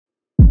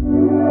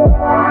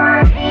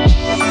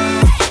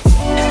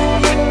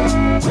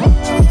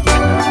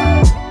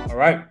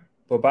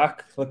we're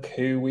back. Look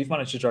who we've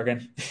managed to drag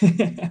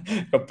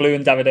in. Got Blue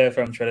and Davide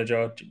from Trader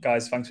Joe.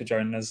 Guys, thanks for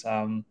joining us.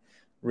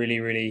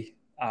 Really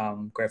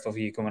grateful for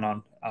you coming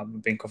on.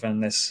 I've been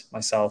covering this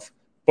myself.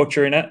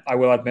 Butchering it, I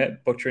will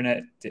admit, butchering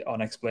it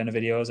on explainer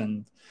videos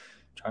and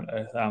trying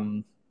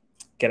to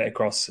get it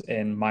across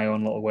in my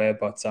own little way.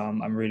 But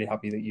I'm really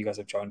happy that you guys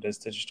have joined us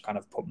to just kind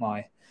of put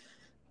my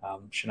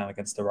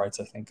shenanigans to rights,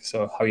 I think.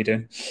 So how are you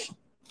doing?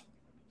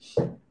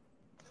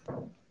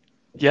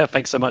 Yeah,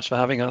 thanks so much for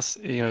having us.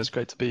 It's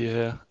great to be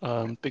here.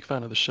 Big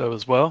fan of the show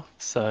as well.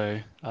 So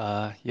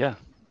yeah,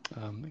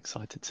 I'm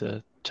excited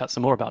to chat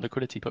some more about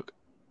Liquidity book.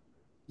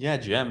 Yeah,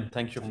 GM,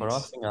 thank you for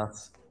hosting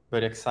us.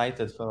 Very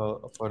excited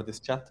for this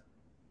chat.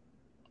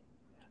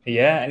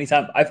 Yeah,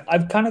 anytime.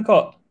 I've kind of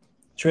got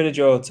Trader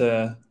Joe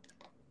to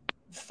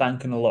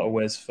thank in a lot of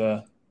ways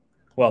for,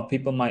 well,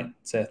 people might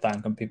say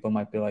thank and people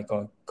might be like,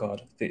 oh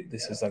God,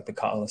 this is like the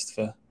catalyst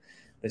for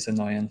this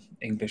annoying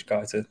English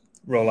guy to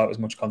roll out as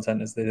much content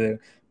as they do.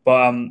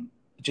 But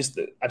just,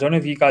 I don't know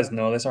if you guys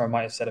know this, or I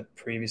might have said it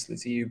previously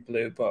to you,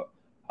 Blue, but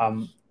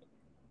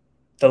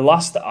the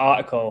last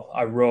article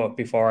I wrote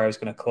before I was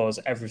going to close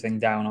everything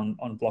down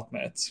on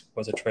Blockmates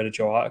was a Trader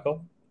Joe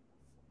article.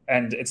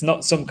 And it's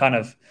not some kind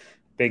of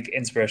big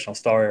inspirational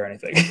story or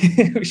anything.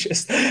 It was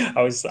just,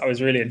 I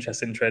was really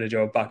interested in Trader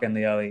Joe back in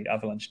the early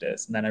Avalanche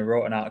days. And then I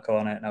wrote an article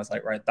on it and I was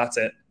like, right, that's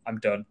it. I'm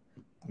done.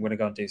 I'm going to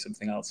go and do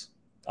something else.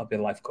 I'll be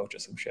a life coach or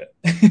some shit.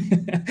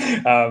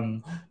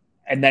 And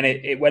then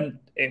it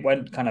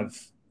went kind of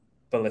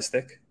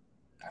ballistic.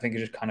 I think it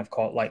just kind of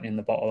caught lightning in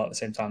the bottle at the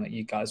same time that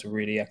you guys were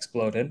really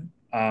exploding.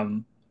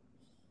 And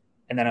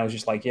then I was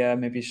just like, yeah,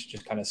 maybe you should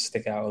just kind of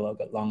stick out a little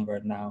bit longer.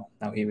 And now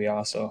here we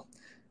are. So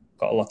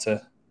got a lot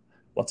to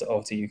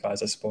owe to you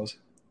guys, I suppose.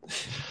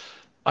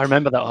 I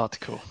remember that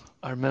article.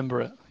 I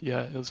remember it.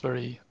 Yeah, it was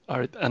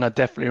and I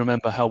definitely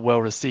remember how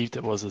well received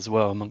it was as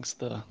well amongst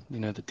the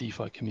the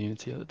DeFi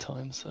community at the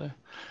time. So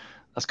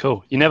that's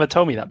cool. You never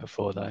told me that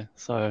before though.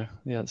 So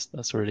yeah,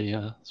 that's really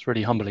it's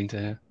really humbling to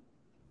hear.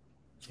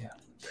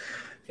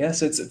 Yeah.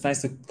 So it's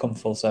nice to come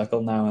full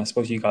circle now. I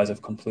suppose you guys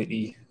have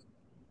completely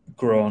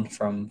grown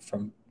from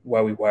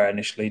where we were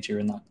initially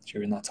during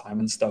that time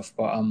and stuff.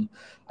 But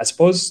I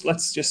suppose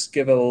let's just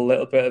give a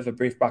little bit of a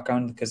brief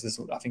background because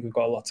I think we've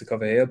got a lot to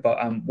cover here. But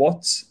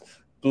what's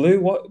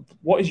Blue?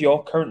 What is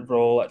your current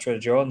role at Trader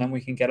Joe? And then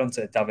we can get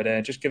onto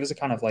Davide. Just give us a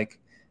kind of like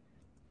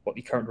what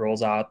your current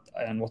roles are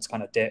and what's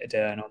kind of day to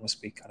day. I know it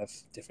must be kind of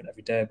different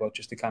every day, but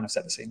just to kind of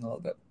set the scene a little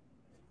bit.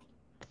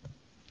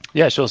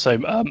 Yeah, sure. So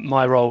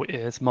my role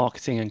is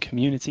marketing and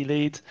community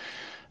lead.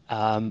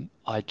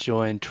 I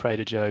joined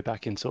Trader Joe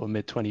back in sort of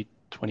mid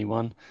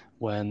 2021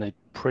 when they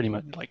pretty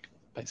much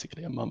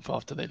basically a month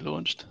after they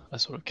launched, I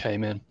sort of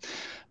came in.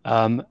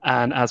 And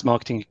as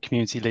marketing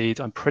community lead,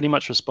 I'm pretty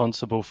much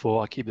responsible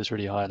for, I keep this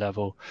really high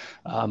level,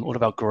 all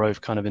of our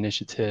growth kind of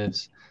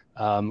initiatives,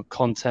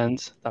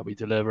 content that we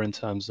deliver in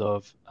terms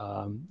of,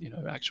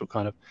 actual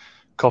kind of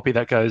copy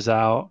that goes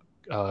out,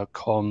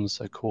 comms,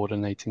 so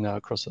coordinating that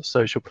across our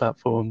social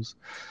platforms,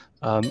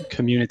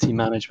 community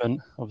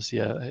management, obviously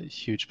a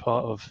huge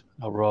part of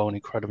our role and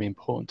incredibly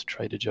important to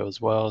Trader Joe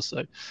as well.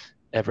 So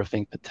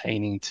everything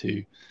pertaining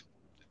to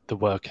the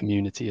word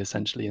community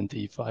essentially in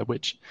DeFi,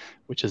 which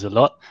is a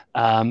lot.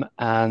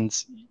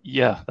 And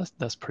yeah,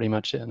 that's pretty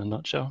much it in a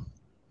nutshell.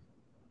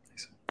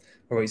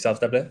 What about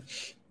yourself, Davide?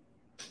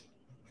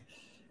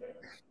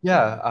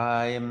 Yeah,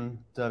 I am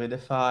Davide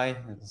Fai,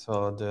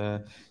 so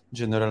the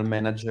general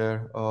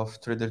manager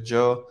of Trader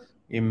Joe.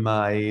 In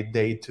my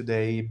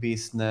day-to-day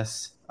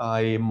business,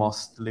 I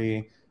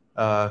mostly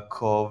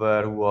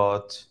cover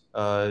what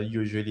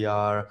usually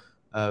are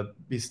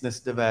business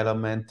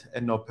development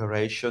and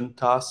operation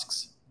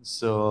tasks.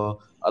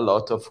 So a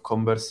lot of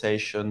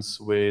conversations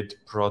with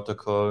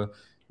protocol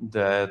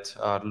that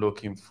are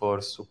looking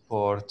for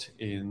support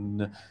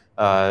in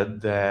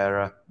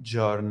their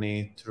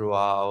journey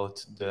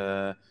throughout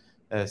the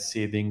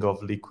seeding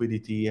of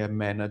liquidity and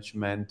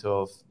management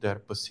of their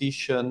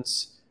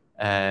positions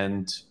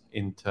and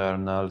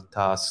internal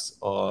tasks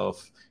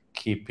of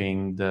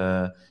keeping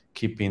the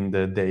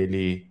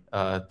daily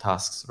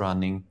tasks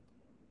running.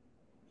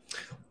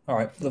 All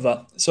right, love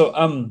that. So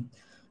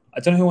I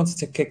don't know who wants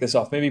to kick this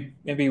off. Maybe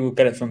we'll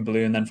get it from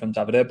Blue and then from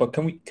Davide. But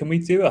can we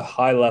do a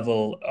high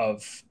level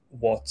of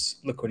what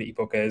Liquidity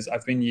Book is?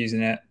 I've been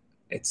using it.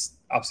 It's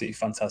absolutely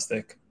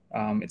fantastic.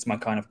 It's my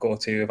kind of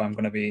go-to if I'm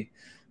going to be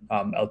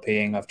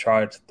LPing. I've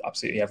tried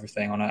absolutely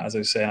everything on it. As I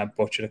was saying, I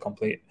butchered a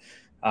complete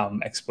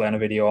explainer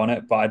video on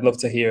it. But I'd love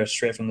to hear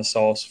straight from the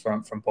source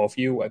from both of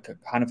you. Like,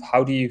 kind of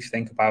how do you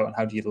think about and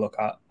how do you look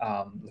at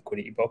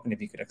Liquidity Book? And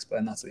if you could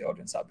explain that to the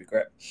audience, that'd be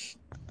great.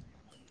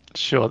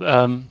 Sure.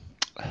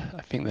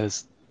 I think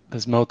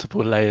there's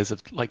multiple layers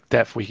of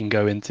depth we can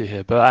go into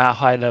here, but at a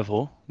high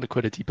level,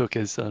 Liquidity Book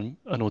is an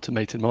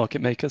automated market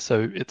maker.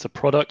 So it's a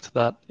product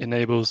that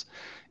enables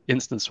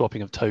instant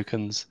swapping of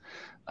tokens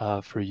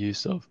through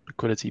use of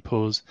liquidity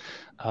pools,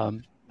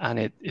 and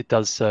it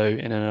does so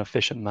in an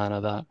efficient manner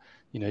that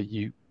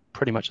you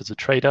pretty much as a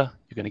trader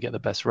you're going to get the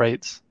best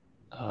rates,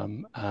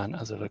 and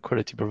as a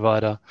liquidity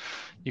provider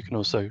you can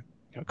also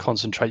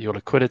concentrate your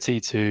liquidity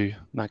to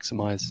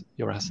maximize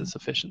your assets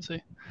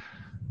efficiency.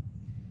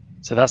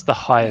 So that's the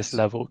highest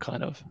level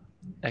kind of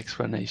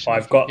explanation.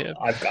 I've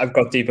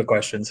got deeper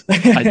questions.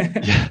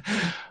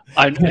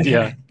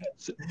 Yeah.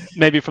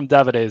 Maybe from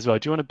Davide as well.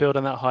 Do you want to build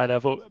on that high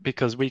level,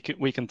 because we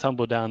can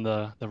tumble down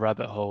the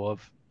rabbit hole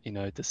of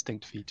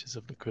distinct features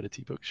of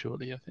liquidity book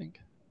shortly, I think.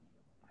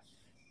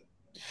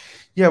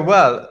 Yeah,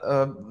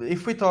 well,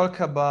 if we talk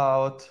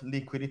about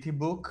liquidity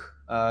book,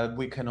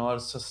 we can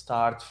also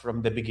start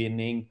from the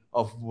beginning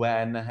of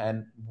when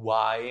and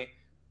why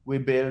we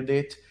build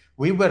it.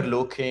 We were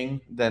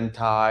looking the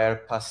entire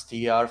past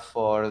year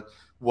for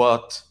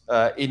what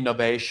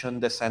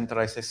innovation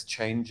decentralized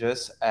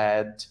exchanges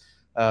had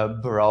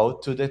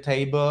brought to the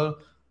table,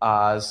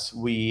 as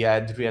we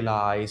had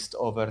realized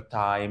over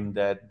time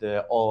that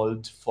the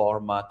old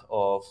format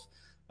of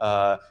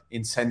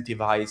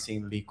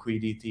incentivizing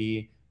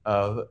liquidity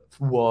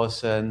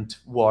wasn't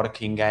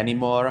working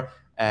anymore,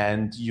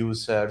 and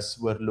users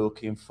were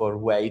looking for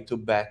way to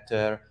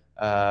better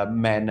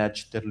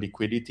manage their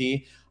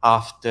liquidity.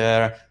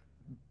 After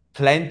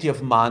plenty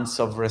of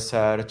months of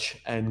research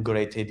and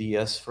great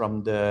ideas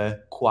from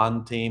the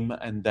quant team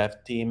and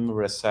dev team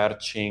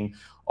researching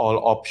all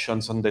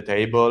options on the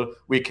table,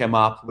 we came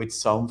up with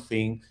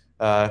something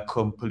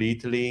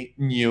completely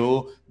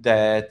new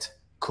that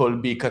could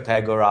be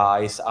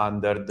categorized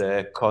under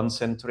the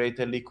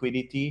concentrated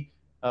liquidity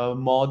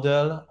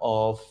model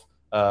of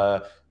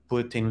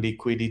putting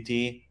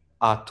liquidity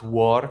at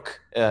work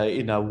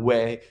in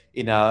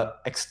a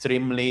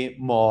extremely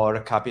more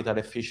capital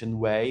efficient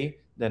way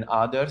than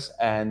others,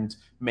 and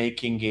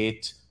making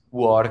it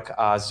work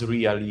as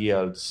real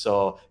yield.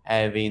 So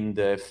having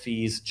the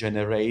fees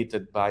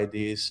generated by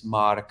these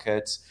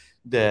markets,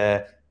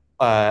 the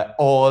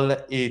all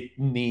it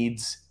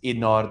needs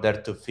in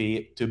order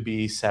to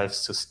be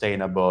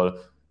self-sustainable.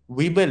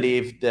 We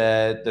believe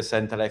that the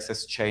centralized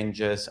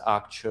exchanges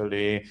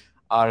actually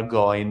are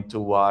going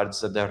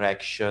towards a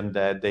direction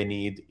that they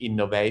need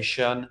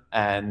innovation,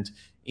 and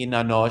in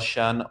an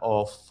ocean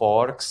of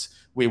forks,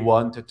 we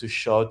wanted to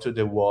show to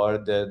the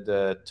world that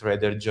the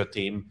Trader Joe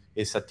team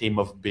is a team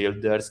of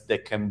builders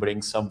that can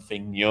bring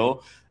something new.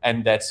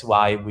 And that's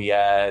why we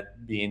have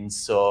been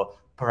so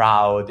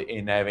proud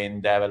in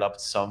having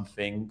developed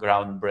something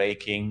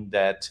groundbreaking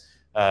that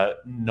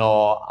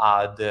no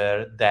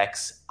other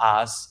DEX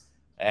has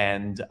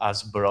and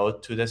has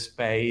brought to the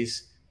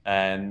space.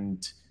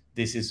 And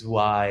this is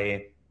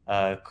why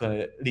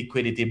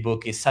Liquidity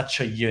Book is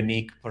such a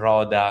unique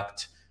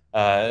product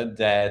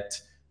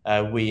that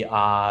we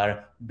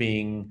are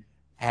being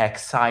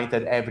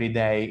excited every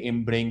day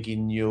in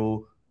bringing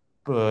new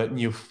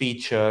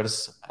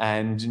features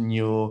and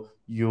new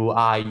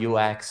UI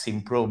UX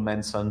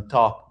improvements on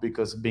top,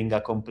 because being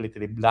a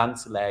completely blank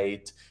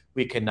slate,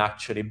 we can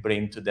actually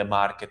bring to the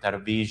market our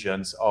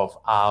visions of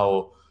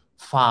how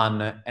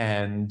fun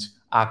and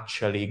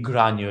actually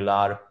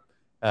granular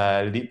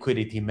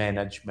liquidity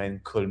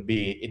management could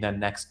be in a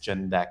next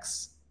gen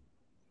DEX.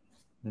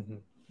 Mm-hmm.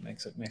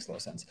 Makes a lot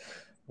of sense.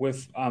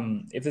 With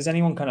if there's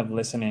anyone kind of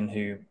listening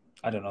who,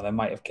 I don't know, they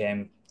might have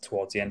came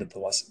towards the end of the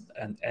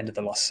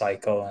last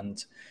cycle,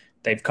 and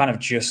they've kind of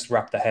just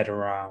wrapped their head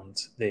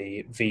around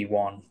the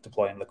V1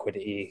 deploying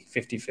liquidity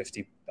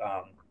 50-50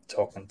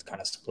 token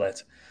kind of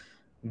split.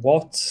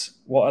 What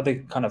are the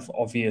kind of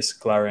obvious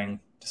glaring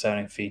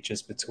discerning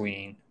features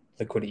between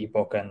liquidity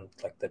book and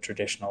like the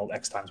traditional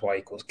X times Y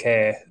equals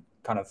K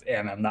kind of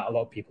AMM that a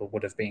lot of people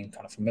would have been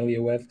kind of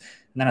familiar with?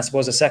 And then I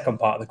suppose the second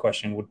part of the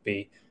question would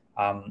be,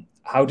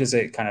 how does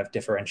it kind of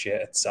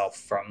differentiate itself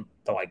from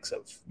the likes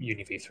of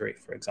UniV3,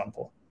 for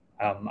example?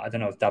 I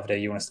don't know if Davide,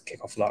 you want us to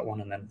kick off that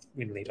one, and then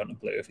we lead on to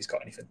Blue if he's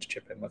got anything to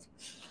chip in with.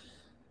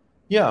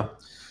 Yeah,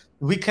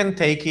 we can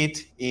take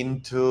it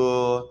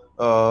into,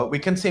 we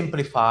can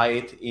simplify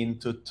it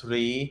into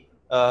three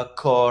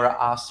core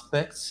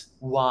aspects.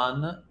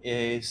 One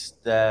is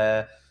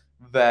the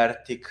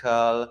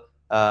vertical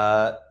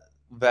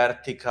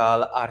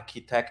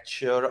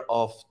architecture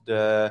of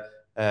the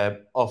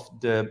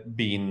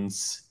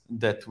beans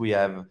that we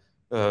have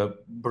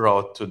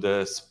brought to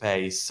the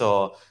space.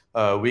 So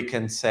we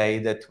can say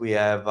that we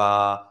have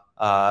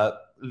a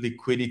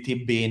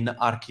liquidity bean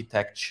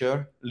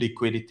architecture.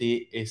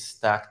 Liquidity is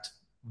stacked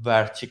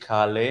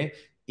vertically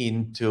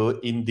into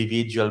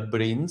individual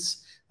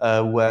beans,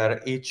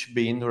 where each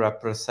bean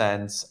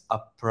represents a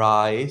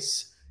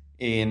price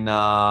in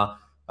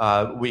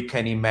we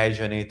can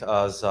imagine it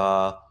as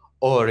a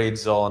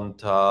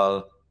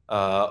horizontal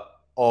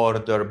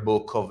order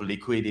book of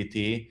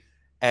liquidity.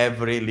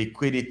 Every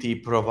liquidity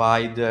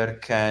provider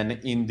can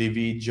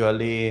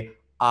individually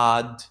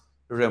add,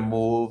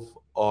 remove,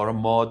 or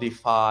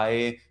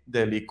modify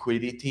the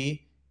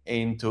liquidity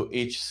into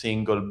each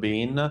single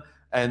bean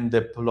and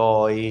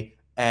deploy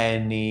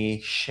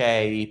any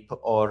shape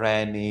or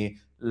any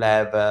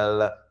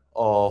level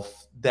of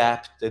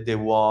depth that they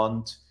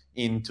want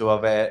into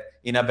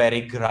in a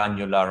very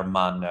granular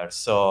manner.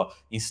 So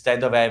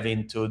instead of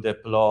having to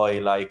deploy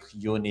like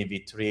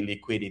UniV3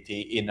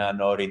 liquidity in an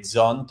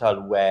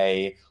horizontal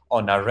way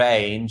on a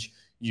range,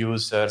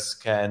 users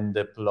can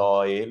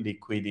deploy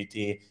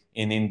liquidity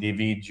in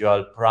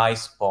individual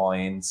price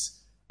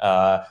points,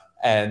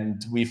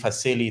 and we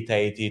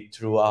facilitate it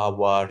through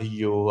our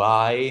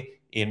UI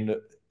in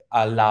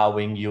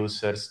allowing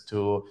users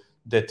to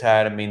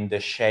determine the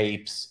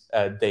shapes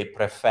they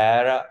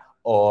prefer,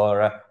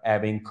 or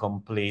having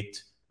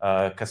complete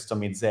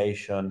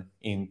customization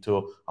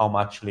into how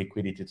much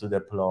liquidity to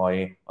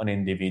deploy on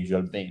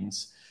individual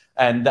beans.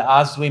 And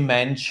as we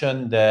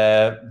mentioned,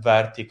 the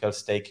vertical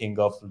staking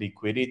of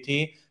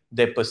liquidity,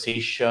 the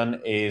position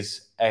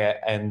is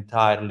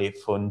entirely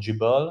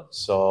fungible.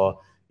 So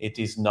it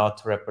is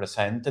not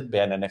represented by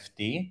an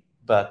NFT,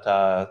 but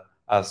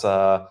as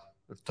a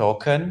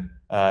token,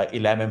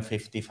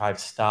 1155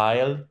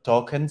 style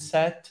token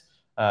set,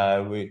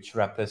 which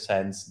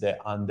represents the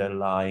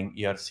underlying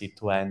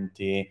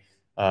ERC20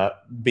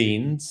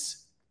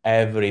 beans.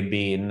 Every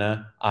bean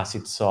has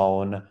its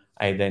own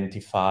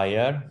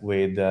identifier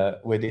with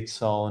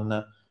its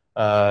own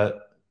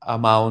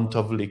amount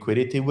of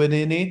liquidity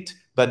within it,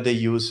 but the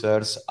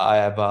users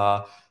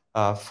have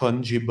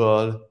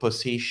fungible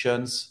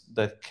positions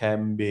that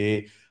can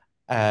be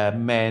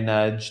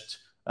managed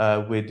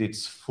with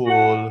its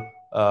full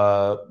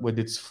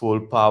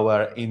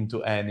power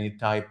into any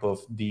type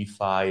of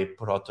DeFi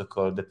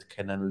protocol that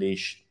can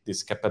unleash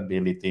this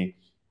capability.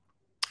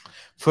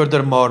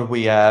 Furthermore,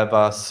 we have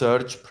a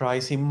surge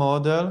pricing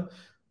model,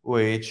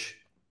 which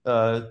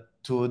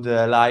to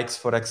the likes,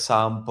 for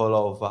example,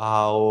 of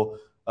how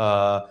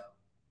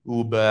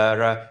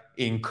Uber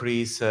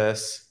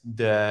increases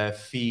the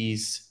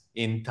fees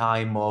in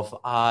time of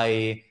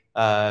high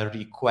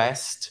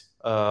request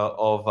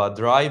of a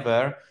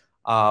driver,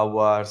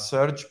 our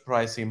surge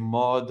pricing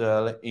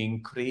model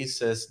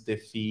increases the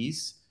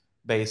fees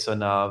based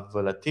on a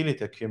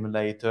volatility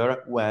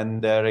accumulator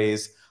when there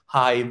is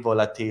high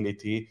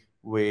volatility,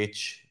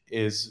 which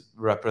is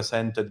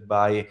represented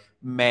by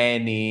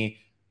many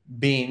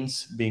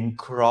beans being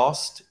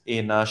crossed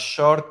in a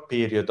short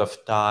period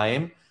of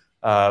time.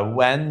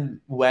 When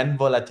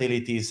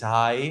volatility is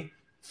high,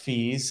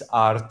 fees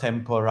are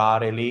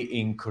temporarily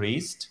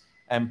increased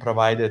and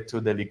provided to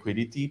the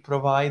liquidity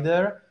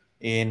provider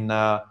in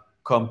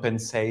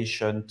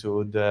compensation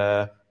to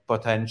the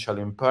potential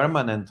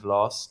impermanent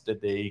loss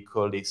that they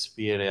could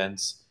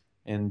experience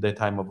in the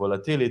time of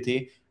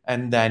volatility.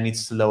 And then it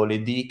slowly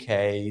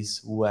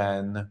decays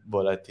when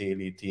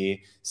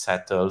volatility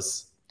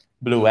settles.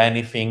 Blue,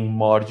 anything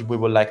more we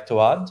would like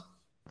to add?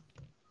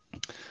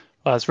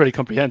 Well, it's really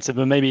comprehensive,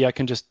 and maybe I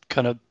can just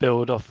kind of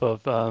build off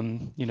of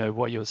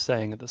what you were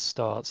saying at the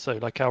start. So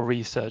like our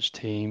research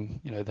team,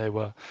 they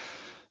were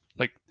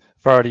like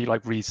thoroughly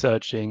like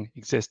researching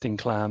existing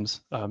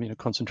clams,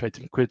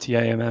 concentrated liquidity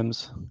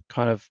AMMs,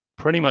 kind of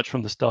pretty much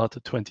from the start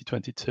of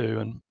 2022.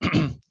 And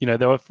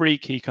there were 3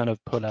 key kind of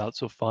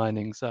pullouts or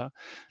findings that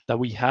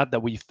we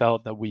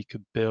felt that we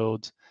could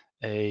build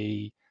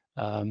a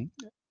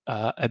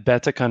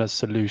better kind of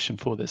solution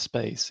for this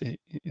space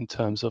in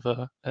terms of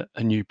a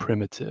new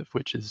primitive,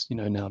 which is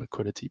now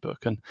Liquidity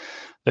Book, and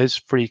those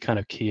 3 kind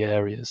of key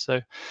areas.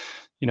 So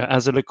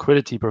as a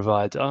liquidity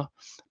provider,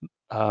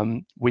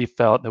 we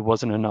felt there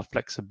wasn't enough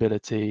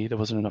flexibility, there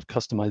wasn't enough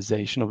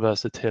customization or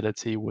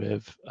versatility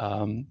with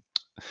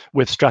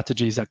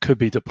strategies that could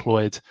be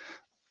deployed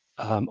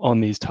on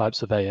these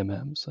types of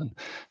AMMs, and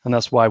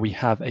that's why we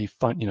have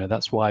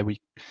that's why we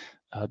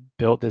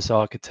built this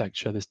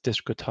architecture, this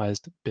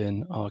discretized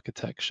bin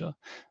architecture,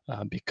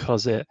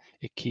 because it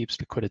keeps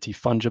liquidity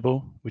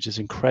fungible, which is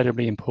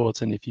incredibly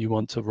important if you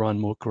want to run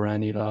more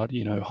granular,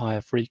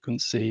 higher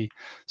frequency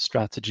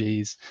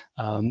strategies.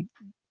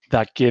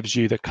 That gives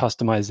you the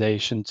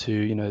customization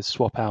to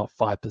swap out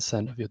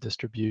 5% of your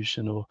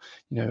distribution, or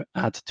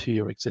add to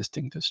your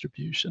existing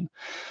distribution.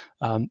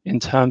 In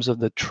terms of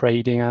the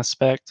trading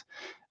aspect,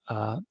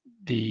 there's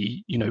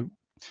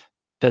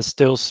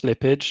still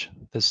slippage.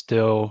 There's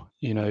still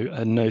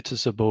a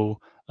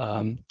noticeable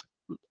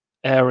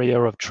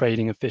area of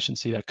trading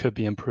efficiency that could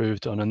be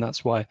improved on, and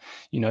that's why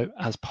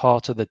as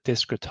part of the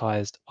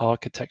discretized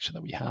architecture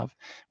that we have,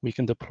 we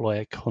can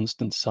deploy a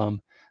constant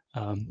sum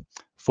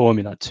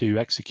formula to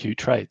execute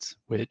trades,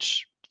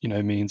 which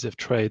means if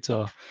trades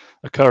are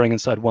occurring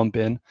inside one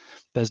bin,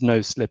 there's no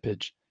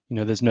slippage,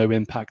 there's no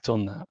impact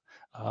on that.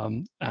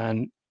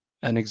 And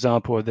an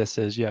example of this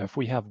is, if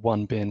we have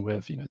one bin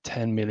with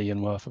 10 million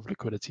worth of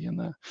liquidity in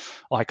there,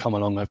 I come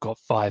along, I've got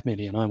 5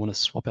 million, I want to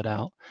swap it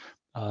out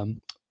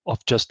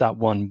off just that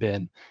one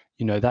bin,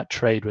 that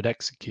trade would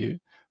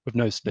execute with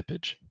no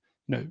slippage,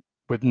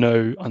 with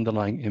no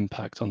underlying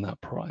impact on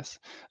that price.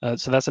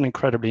 So that's an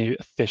incredibly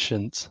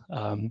efficient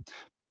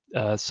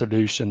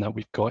solution that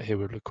we've got here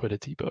with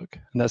Liquidity Book,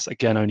 and that's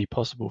again only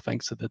possible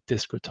thanks to the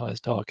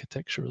discretized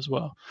architecture as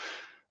well.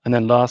 And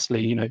then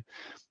lastly,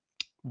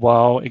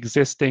 while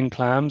existing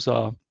clams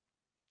are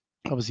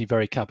obviously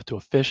very capital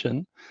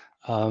efficient,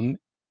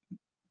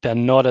 they're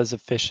not as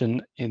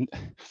efficient in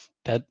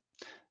that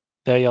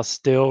they are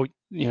still,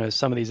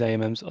 some of these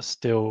AMMs are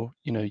still,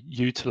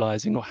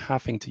 utilizing or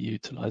having to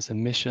utilize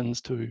emissions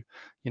to,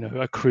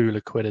 accrue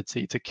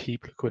liquidity, to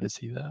keep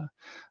liquidity there.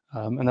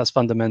 And that's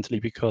fundamentally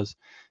because,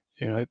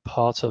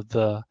 part of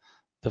the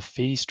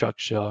fee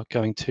structure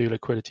going to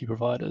liquidity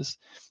providers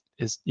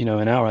is, in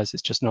our eyes,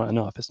 it's just not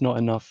enough. It's not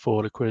enough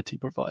for liquidity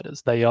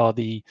providers. They are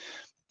they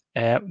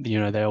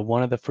are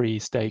one of the three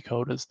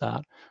stakeholders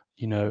that,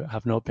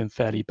 have not been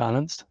fairly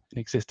balanced in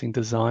existing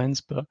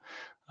designs. But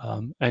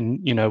and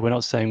we're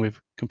not saying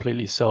we've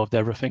completely solved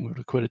everything with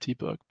Liquidity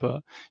Book,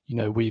 but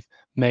we've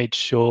made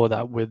sure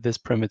that with this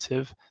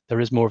primitive there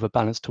is more of a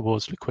balance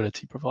towards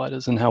liquidity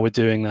providers. And how we're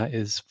doing that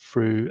is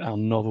through our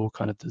novel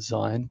kind of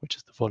design, which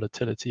is the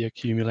volatility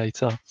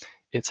accumulator.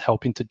 It's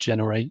helping to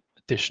generate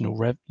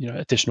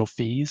additional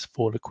fees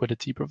for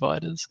liquidity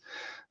providers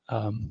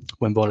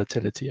when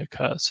volatility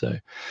occurs. So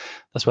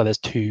that's why there's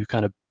two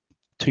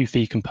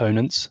fee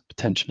components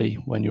potentially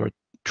when you're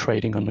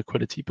trading on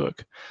Liquidity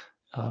Book.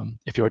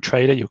 If you're a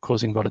trader, you're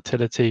causing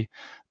volatility.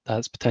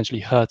 That's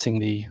potentially hurting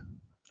the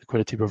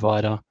liquidity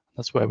provider.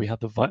 That's why we have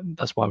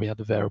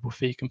the variable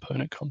fee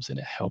component comes in.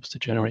 It helps to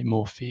generate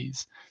more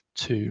fees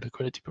to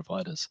liquidity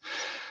providers.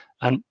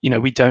 And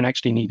we don't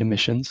actually need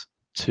emissions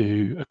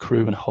to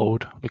accrue and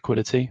hold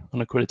liquidity on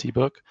Liquidity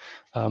Book.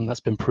 That's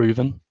been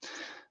proven.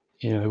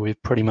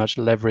 We've pretty much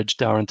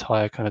leveraged our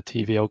entire kind of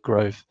TVL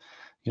growth,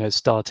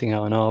 starting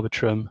out in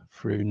Arbitrum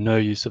through no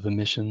use of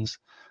emissions.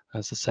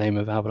 That's the same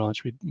with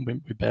Avalanche. We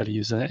barely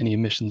use any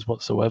emissions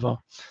whatsoever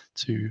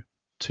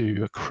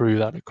to accrue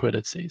that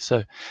liquidity.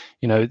 So,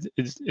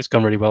 it's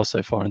gone really well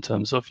so far in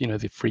terms of,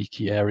 the three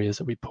key areas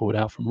that we pulled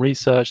out from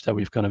research that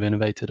we've kind of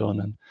innovated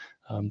on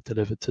and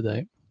delivered to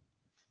date.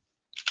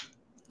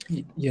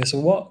 Yeah. So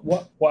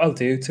what I'll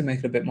do to make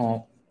it a bit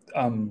more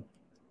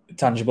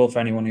tangible for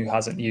anyone who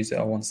hasn't used it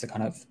or wants to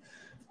kind of,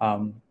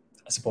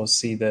 I suppose,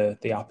 see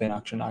the app in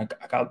action,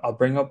 I'll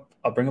bring up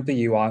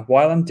the UI.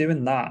 While I'm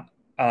doing that,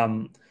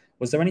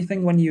 was there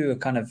anything when you were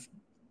kind of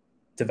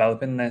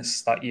developing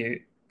this that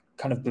you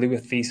kind of blew a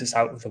thesis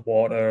out of the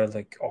water,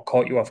 like, or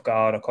caught you off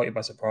guard or caught you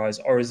by surprise?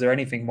 Or is there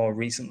anything more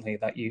recently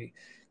that you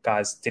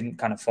guys didn't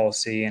kind of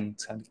foresee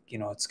and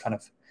it's kind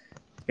of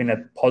been a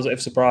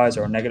positive surprise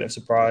or a negative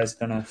surprise?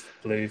 I don't know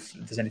if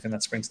there's anything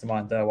that springs to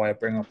mind there while I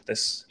bring up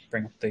the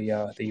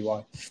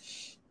UI.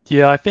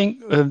 Yeah, I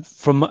think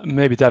from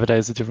maybe David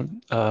has a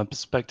different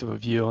perspective of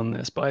view on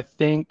this, but I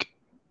think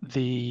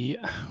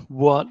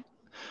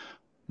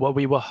what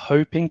we were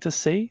hoping to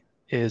see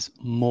is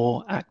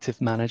more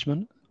active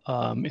management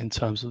in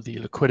terms of the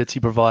liquidity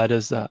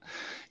providers that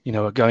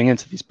are going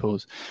into these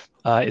pools.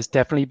 It's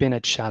definitely been a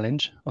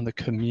challenge on the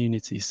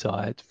community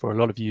side for a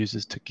lot of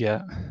users to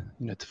get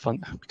to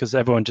fund, because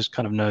everyone just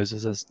kind of knows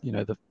as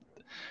the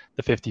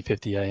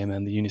 50/50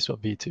 AMM, the Uniswap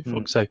v2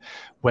 fork. So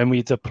when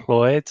we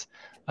deployed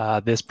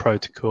this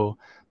protocol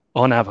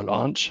on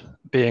Avalanche,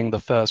 being the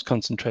first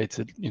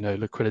concentrated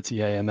liquidity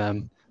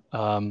AMM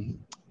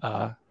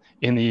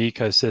in the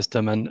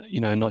ecosystem,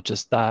 and not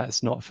just that,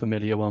 it's not a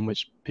familiar one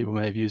which people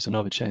may have used on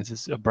other chains.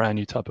 It's a brand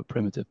new type of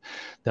primitive.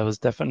 There was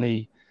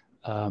definitely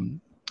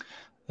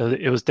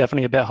it was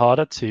definitely a bit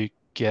harder to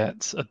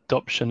get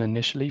adoption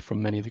initially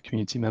from many of the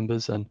community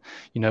members. And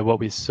what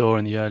we saw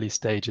in the early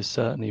stages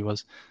certainly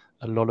was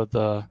a lot of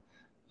the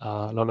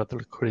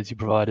liquidity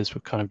providers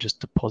were kind of just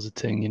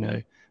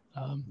depositing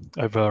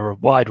over a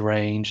wide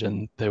range,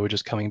 and they were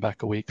just coming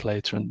back a week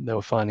later and they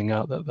were finding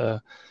out that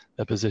their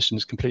position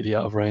is completely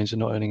out of range and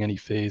not earning any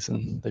fees,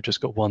 and they've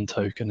just got one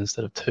token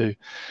instead of two.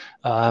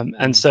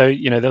 And so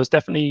there was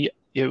definitely,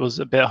 it was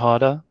a bit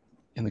harder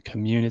in the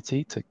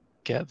community to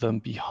get them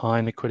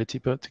behind Liquidity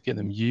Book, to get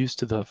them used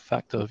to the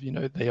fact of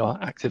they are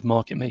active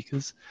market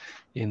makers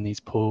in these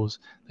pools.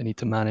 They need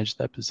to manage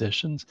their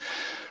positions,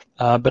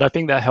 but I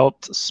think that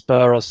helped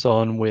spur us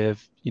on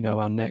with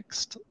our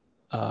next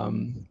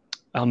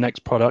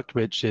product,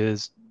 which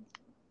is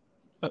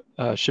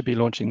should be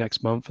launching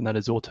next month, and that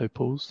is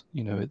Autopools.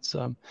 It's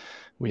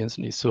we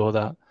instantly saw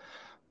that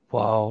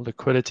while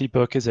Liquidity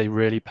Book is a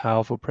really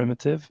powerful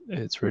primitive,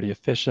 it's really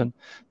efficient.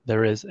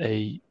 There is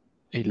a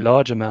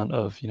large amount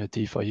of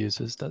DeFi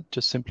users that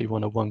just simply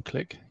want a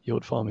one-click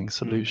yield farming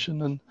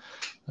solution, and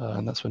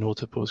that's when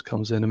Autopools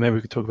comes in. And maybe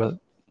we could talk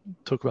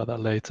about that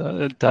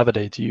later.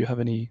 Davide, do you have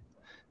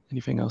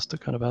anything else to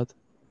kind of add?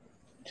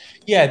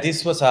 Yeah,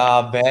 this was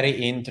a very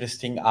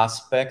interesting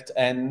aspect,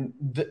 and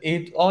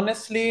it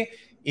honestly,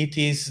 it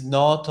is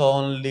not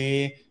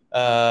only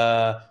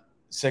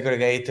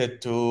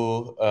segregated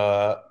to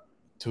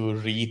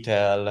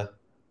retail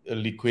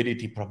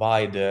liquidity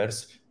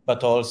providers,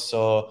 but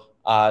also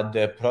at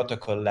the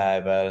protocol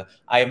level.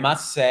 I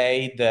must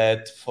say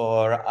that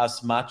for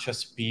as much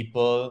as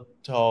people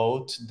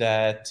thought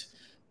that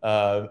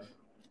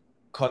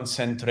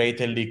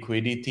concentrated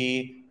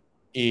liquidity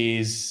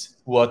is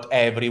what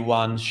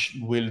everyone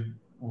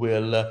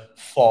will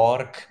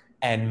fork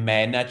and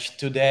manage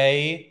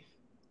today,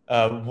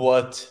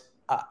 what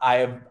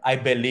I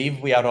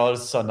believe we are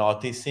also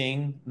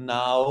noticing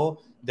now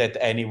that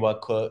anyone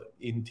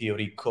in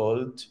theory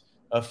could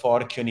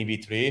fork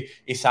UniV3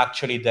 is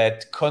actually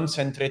that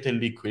concentrated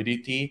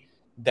liquidity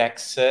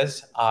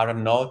dexes are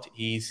not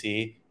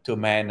easy to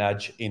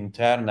manage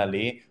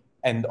internally,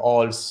 and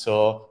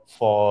also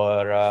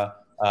for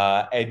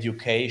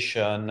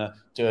education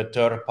to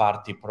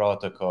third-party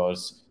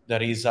protocols.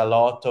 There is a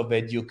lot of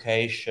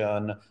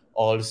education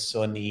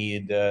also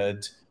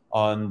needed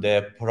on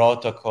the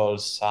protocol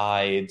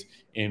side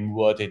in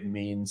what it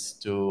means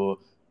to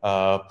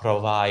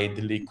provide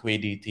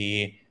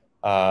liquidity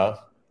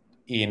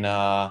in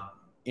a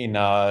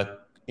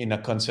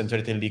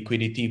concentrated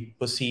liquidity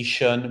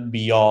position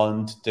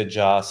beyond the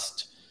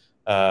just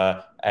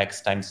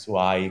x times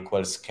y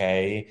equals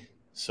k.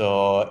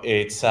 So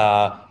it's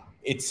a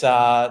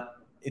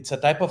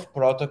type of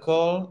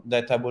protocol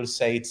that I will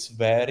say it's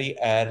very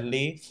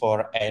early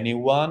for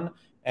anyone,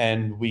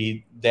 and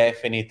we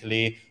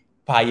definitely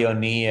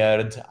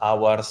pioneered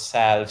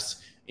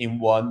ourselves in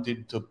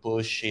wanting to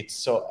push it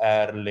so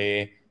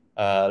early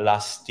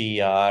last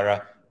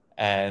year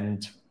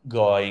and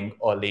going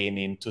all in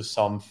into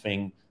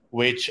something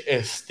which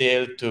is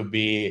still to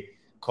be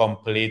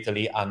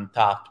completely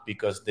untapped,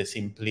 because the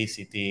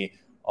simplicity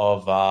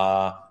of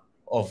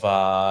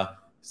a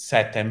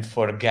set and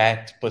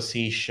forget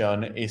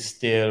position is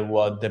still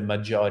what the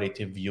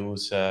majority of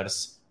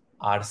users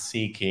are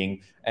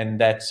seeking. And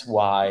that's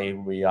why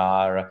we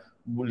are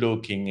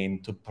looking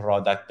into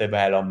product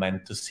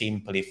development to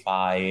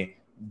simplify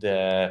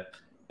the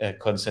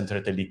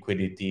concentrated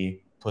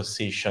liquidity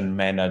position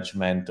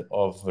management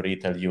of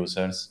retail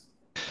users.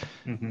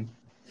 Mm-hmm.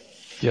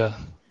 Yeah,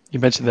 you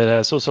mentioned that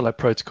it's also like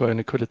protocol and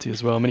liquidity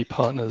as well. Many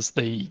partners,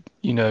 they,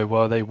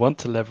 while they want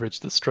to leverage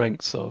the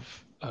strengths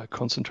of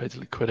concentrated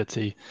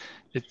liquidity,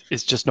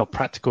 it's just not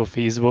practical,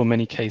 feasible in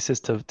many cases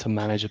to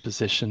manage a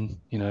position,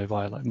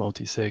 via like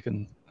multi-sig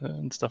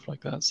and stuff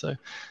like that. So,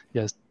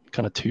 yeah, it's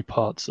kind of two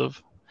parts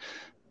of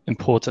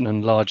important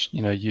and large,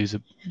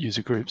 user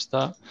groups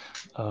that,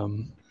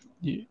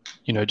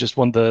 just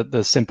want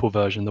the simple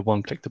version, the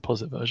one-click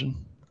deposit version.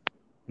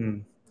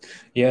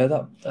 Yeah,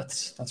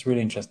 that's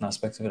really interesting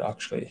aspect of it,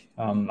 actually.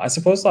 I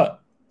suppose that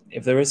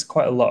if there is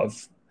quite a lot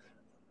of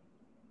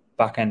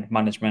back-end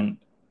management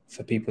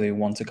for people who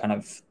want to kind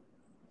of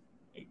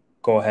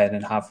go ahead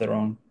and have their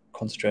own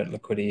concentrated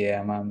liquidity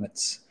AMM, I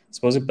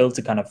suppose it builds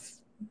a kind of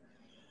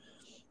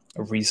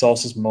a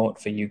resources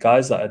moat for you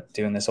guys that are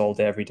doing this all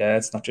day, every day.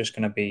 It's not just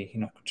going to be,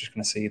 just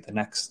going to see the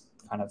next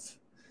kind of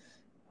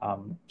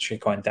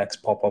shitcoin decks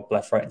pop up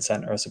left, right, and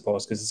center, I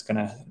suppose, because it's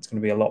gonna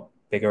be a lot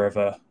bigger of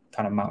a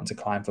kind of mountain to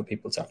climb for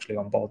people to actually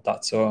onboard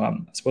that. So I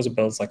suppose it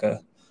builds like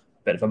a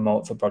bit of a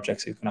moat for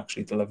projects who can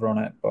actually deliver on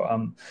it. But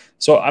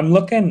so I'm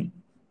looking.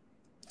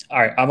 All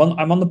right,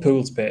 I'm on the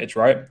pools page,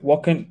 right?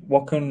 What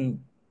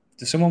can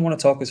does someone want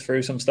to talk us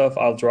through some stuff?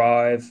 I'll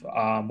drive.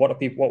 What are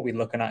we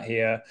looking at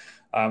here?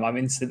 I'm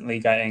instantly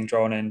getting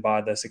drawn in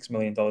by the $6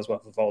 million worth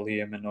of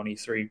volume and only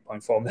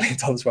 $3.4 million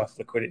worth of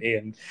liquidity,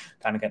 and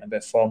kind of getting a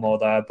bit FOMO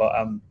there.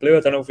 But Blue,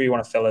 I don't know if you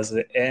want to fill us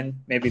in.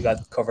 Maybe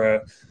that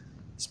cover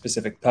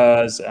specific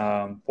pairs,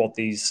 what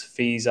these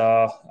fees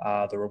are,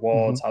 the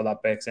rewards, how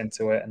that bakes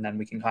into it, and then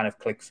we can kind of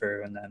click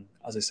through. And then,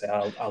 as I say,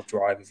 I'll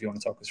drive if you want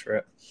to talk us through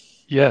it.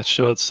 Yeah,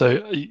 sure.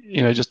 So,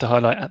 just to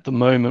highlight, at the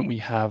moment we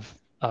have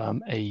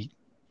a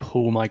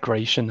pool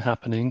migration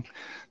happening.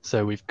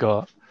 So we've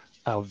got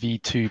our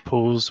V2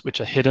 pools,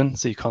 which are hidden,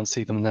 so you can't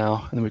see them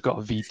now. And then we've got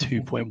our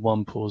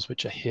V2.1 pools,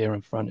 which are here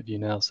in front of you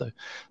now. So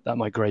that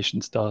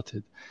migration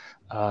started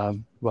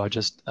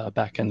just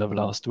back end of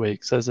last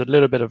week. So there's a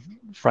little bit of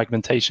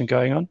fragmentation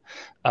going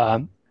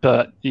on.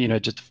 But,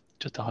 just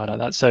to highlight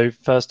that. So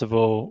first of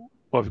all,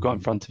 what we've got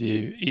in front of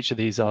you, each of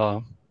these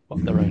are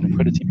their own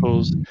liquidity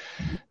pools.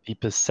 The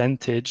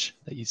percentage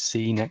that you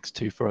see next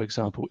to, for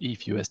example,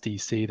 ETH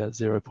USDC, that's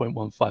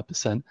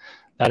 0.15%.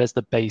 That is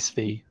the base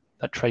fee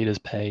that traders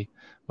pay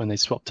when they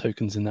swap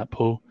tokens in that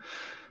pool.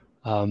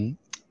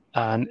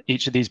 And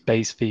each of these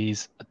base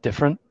fees are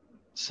different.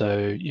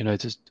 So,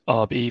 just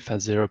ARB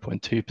has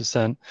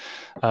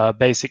 0.2%.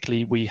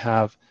 Basically, we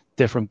have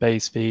different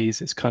base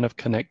fees. It's kind of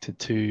connected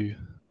to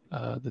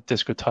the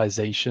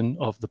discretization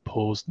of the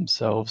pools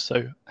themselves,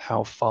 so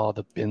how far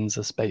the bins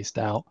are spaced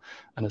out.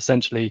 And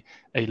essentially,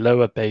 a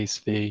lower base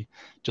fee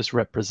just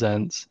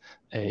represents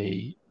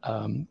a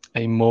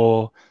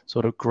more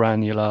sort of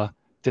granular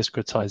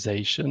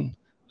discretization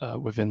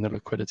within the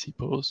liquidity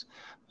pools.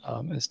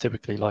 It's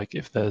typically like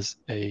if there's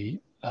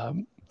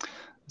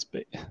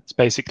it's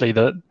basically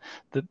the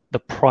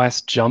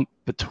price jump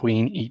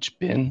between each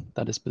bin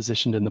that is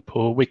positioned in the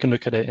pool. We can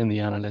look at it in the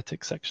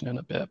analytics section in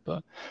a bit,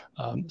 but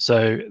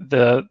so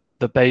the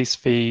base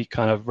fee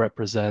kind of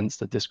represents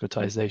the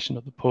discretization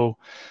of the pool,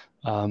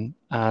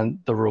 and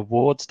the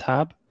rewards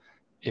tab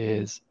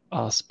is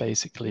us.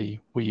 Basically,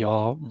 we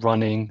are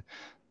running.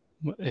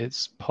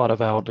 It's part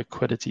of our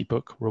liquidity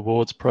book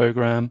rewards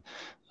program.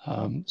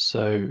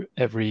 So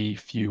every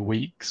few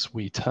weeks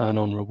we turn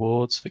on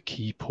rewards for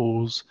key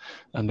pools,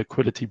 and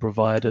liquidity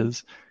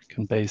providers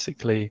can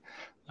basically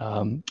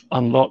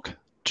unlock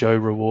Joe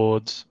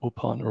rewards or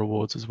partner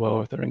rewards as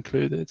well if they're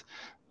included,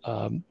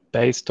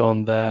 based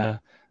on their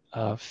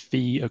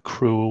fee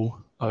accrual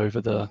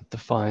over the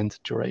defined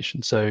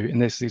duration. So in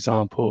this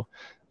example,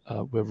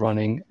 we're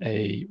running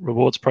a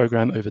rewards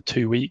program over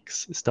 2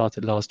 weeks. It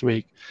started last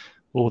week.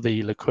 All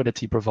the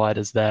liquidity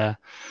providers there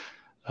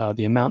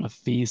the amount of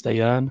fees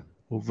they earn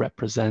will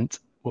represent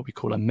what we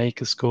call a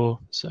maker score.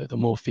 So the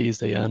more fees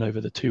they earn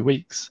over the 2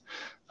 weeks,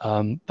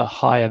 the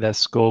higher their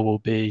score will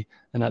be.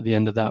 And at the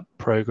end of that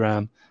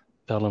program,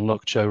 they'll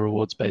unlock Joe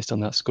rewards based on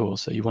that score.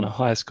 So you want a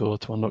higher score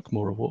to unlock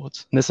more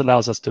rewards. And this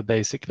allows us to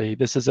basically,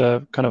 this is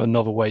a kind of a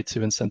novel way to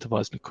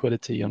incentivize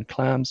liquidity on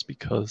clams,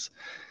 because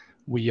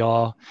we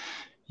are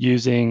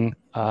using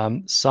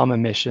some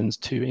emissions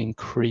to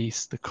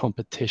increase the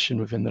competition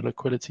within the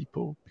liquidity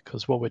pool.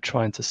 Because what we're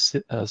trying to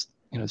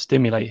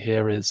stimulate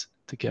here is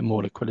to get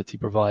more liquidity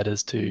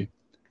providers to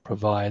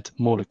provide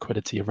more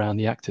liquidity around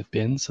the active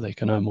bins so they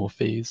can earn more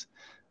fees.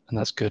 And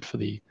that's good for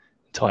the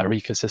entire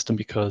ecosystem,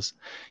 because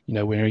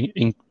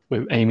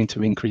we're aiming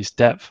to increase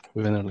depth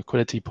within the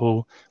liquidity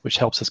pool, which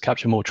helps us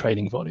capture more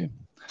trading volume,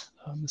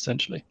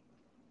 essentially.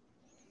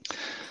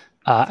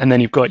 And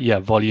then you've got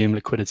volume,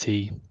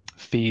 liquidity,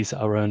 fees that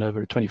are earned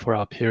over a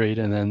 24-hour period,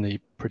 and then the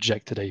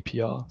projected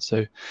APR.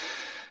 So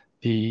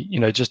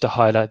just to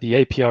highlight,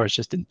 the APR is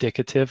just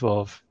indicative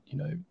of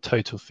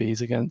total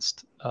fees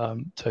against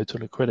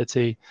total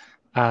liquidity.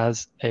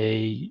 As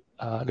a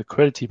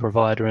liquidity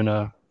provider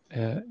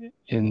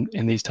in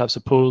these types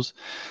of pools,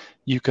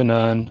 you can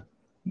earn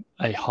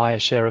a higher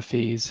share of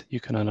fees, you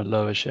can earn a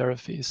lower share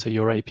of fees. So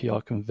your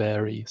APR can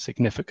vary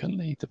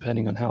significantly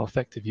depending on how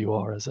effective you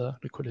are as a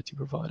liquidity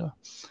provider.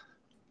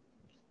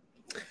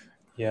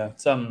 Yeah,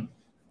 it's,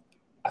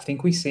 I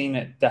think we've seen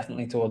it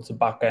definitely towards the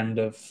back end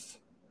of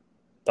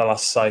the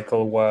last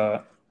cycle,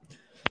 where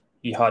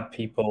you had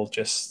people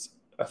just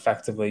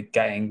effectively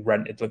getting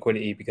rented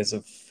liquidity because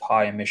of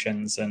high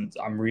emissions. And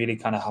I'm really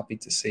kind of happy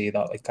to see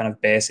that like kind of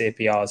base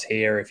APRs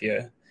here, if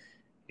you're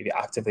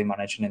actively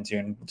managing and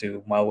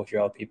doing well with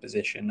your LP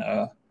position,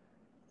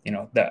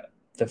 that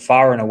they're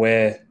far and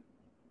away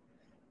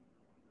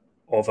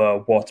over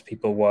what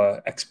people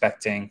were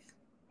expecting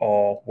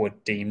or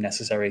would deem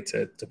necessary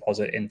to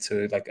deposit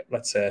into, like,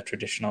 let's say, a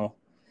traditional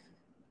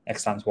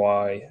X times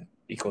Y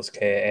equals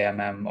K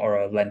AMM or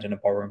a lending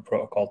and borrowing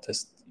protocol,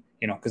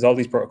 because all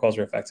these protocols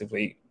are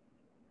effectively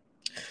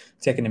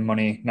taking in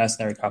money,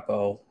 mercenary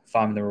capital,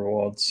 farming the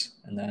rewards,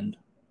 and then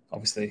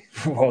obviously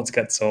rewards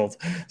get sold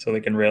so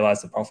they can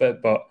realize the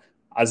profit. But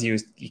as you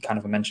kind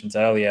of mentioned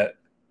earlier,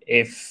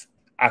 if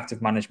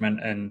active management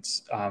and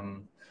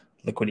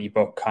liquidity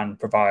book can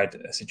provide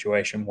a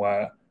situation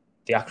where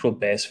the actual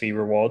base fee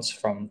rewards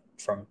from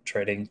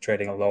trading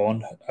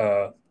alone,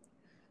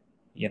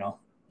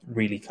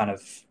 really kind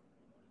of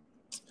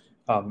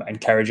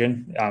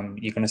encouraging,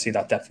 you're going to see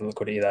that depth of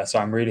liquidity there. So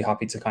I'm really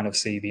happy to kind of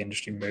see the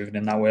industry moving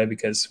in that way,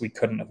 because we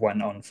couldn't have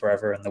went on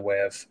forever in the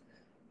way of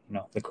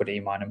liquidity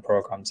mining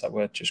programs that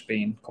were just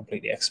being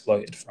completely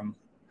exploited from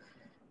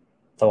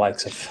the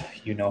likes of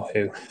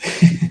who.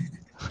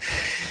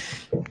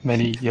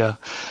 Many,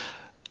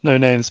 no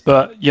names,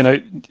 but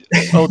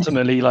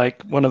ultimately,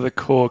 like, one of the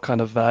core kind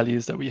of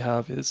values that we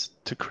have is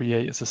to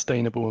create a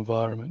sustainable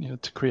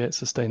environment, to create a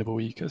sustainable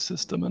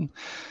ecosystem.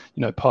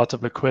 And part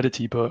of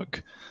liquidity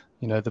book,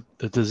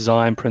 the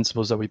design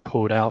principles that we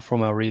pulled out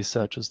from our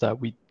research is that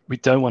we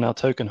don't want our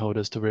token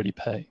holders to really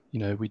pay.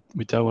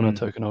 We don't want our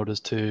token holders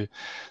to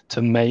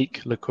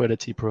make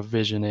liquidity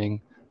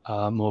provisioning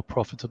more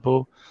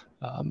profitable.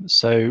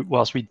 So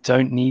whilst we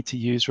don't need to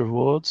use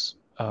rewards,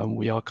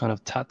 we are kind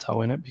of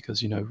tactile in it,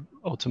 because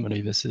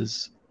ultimately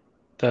this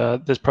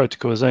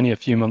protocol is only a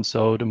few months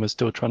old, and we're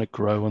still trying to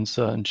grow on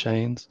certain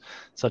chains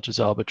such as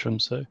Arbitrum.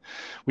 So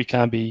we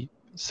can be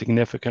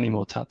significantly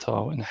more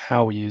tactile in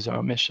how we use our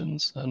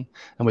emissions, and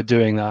we're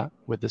doing that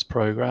with this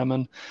program.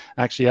 And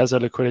actually, as a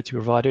liquidity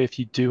provider, if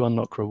you do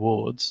unlock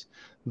rewards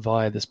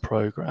via this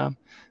program,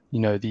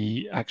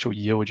 the actual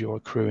yield you're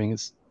accruing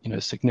is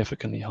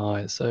significantly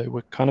higher. So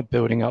we're kind of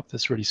building up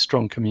this really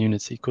strong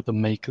community called the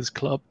Makers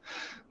Club.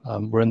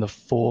 We're in the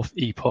 4th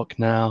epoch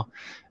now.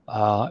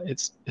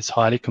 It's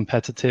highly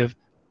competitive,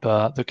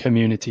 but the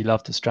community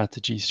love to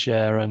strategy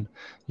share and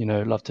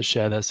love to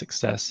share their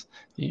success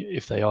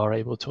if they are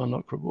able to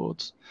unlock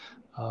rewards.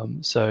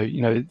 So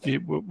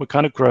we're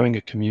kind of growing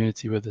a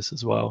community with this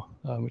as well,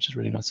 which is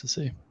really nice to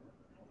see.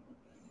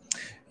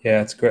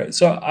 Yeah, it's great.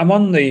 So I'm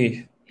on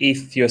the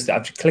ETH USD.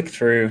 I've clicked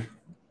through.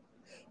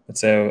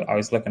 So I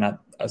was looking at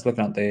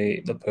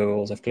the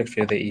pools. I've clicked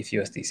through the ETH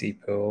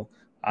USDC pool.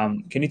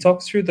 Can you talk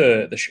us through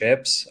the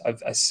shapes?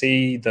 I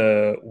see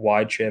the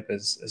wide shape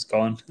is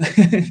gone.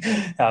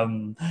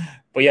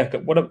 But yeah,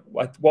 what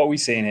are we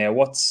seeing here?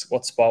 What's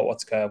spot?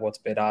 What's curve? What's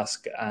bid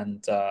ask?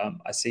 And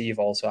I see you've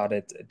also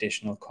added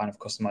additional kind of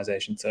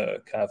customization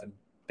to curve and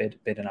bid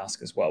and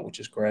ask as well, which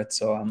is great.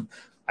 So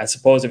I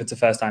suppose if it's the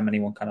first time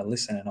anyone kind of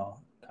listening or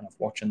kind of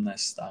watching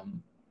this,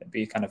 it'd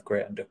be a kind of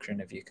great induction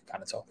if you could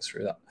kind of talk us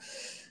through that.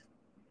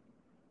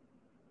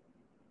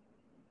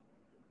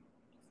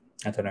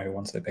 I don't know who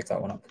wants to pick that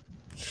one up.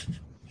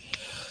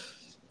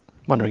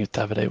 Wondering if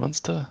Davide wants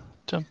to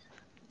jump.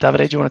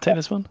 Davide, do you want to take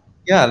this one?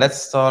 Yeah,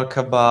 let's talk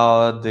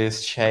about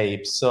this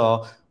shape.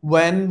 So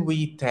when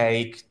we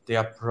take the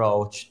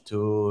approach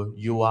to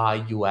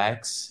UI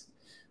UX,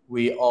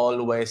 we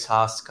always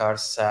ask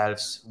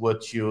ourselves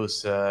what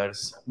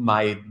users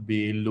might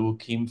be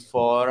looking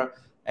for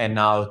and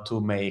how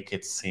to make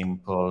it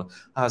simple.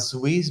 As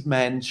we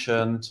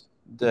mentioned,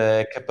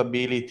 the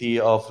capability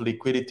of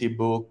Liquidity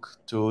Book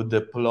to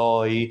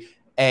deploy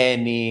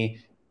any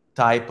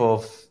type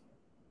of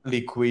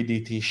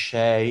liquidity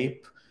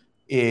shape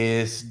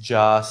is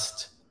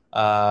just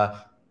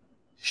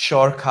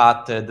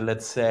shortcutted,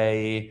 let's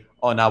say,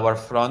 on our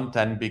front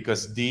end,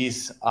 because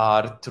these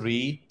are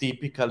three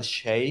typical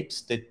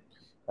shapes that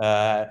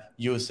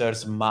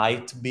users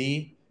might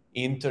be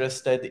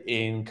interested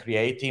in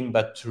creating,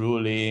 but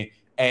truly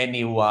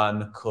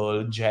anyone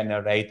could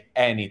generate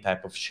any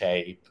type of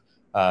shape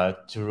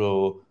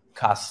through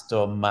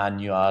custom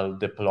manual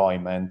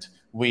deployment.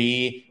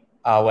 We,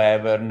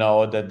 however,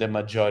 know that the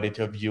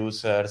majority of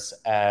users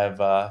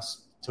have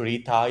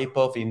three type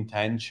of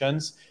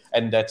intentions,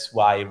 and that's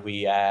why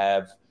we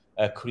have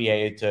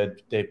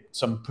created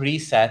some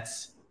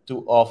presets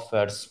to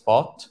offer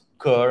spot,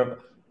 curve,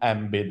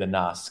 and bid and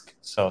ask.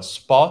 So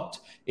spot,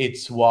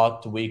 it's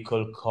what we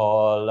could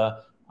call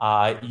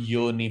a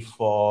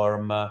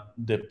uniform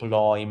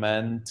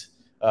deployment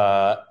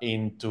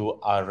into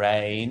a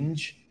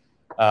range.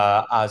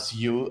 As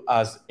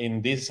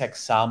in this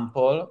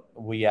example,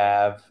 we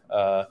have,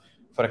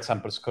 for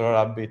example, scroll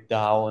a bit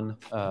down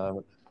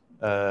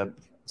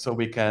so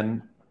we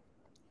can.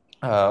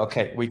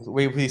 Okay,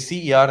 we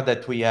see here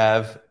that we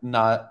have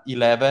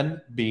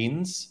 11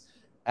 bins,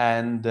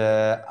 and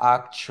the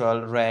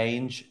actual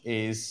range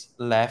is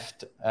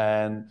left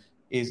and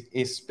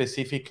is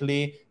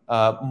specifically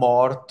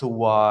more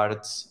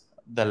towards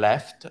the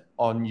left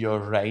on your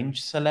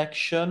range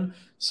selection.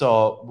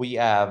 So we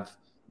have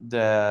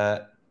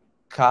the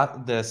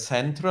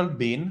central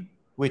bin,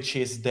 which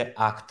is the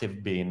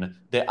active bin.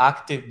 The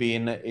active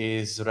bin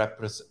is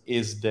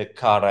the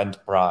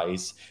current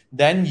price.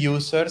 Then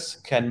users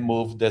can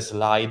move the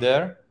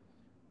slider.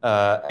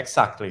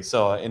 Exactly.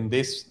 So in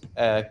this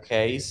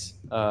case,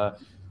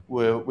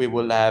 we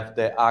will have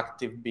the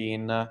active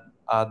bin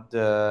at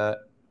the...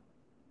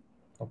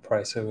 What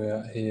price are we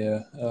at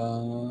here?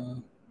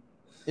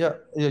 Yeah,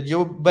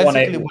 you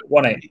basically...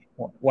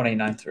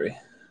 1893.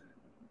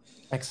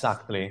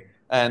 Exactly.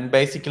 And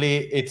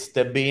basically, it's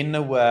the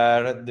bin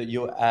where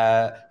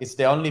it's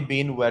the only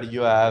bin where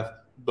you have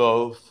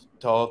both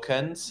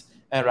tokens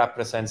and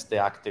represents the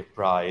active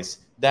price.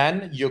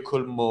 Then you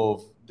could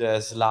move the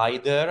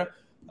slider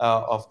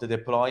of the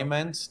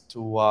deployment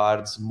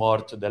towards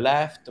more to the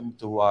left,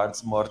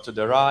 towards more to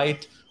the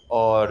right,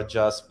 or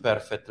just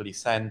perfectly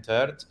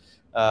centered.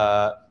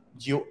 While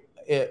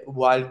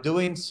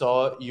doing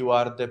so, you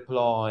are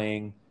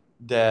deploying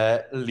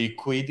the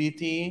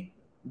liquidity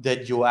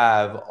that you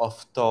have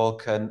of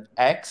token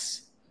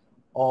X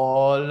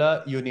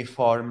all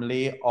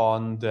uniformly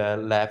on the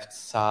left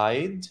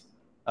side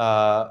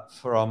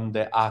from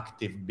the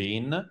active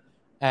bin,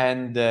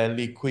 and the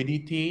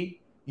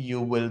liquidity you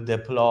will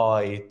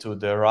deploy to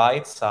the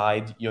right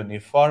side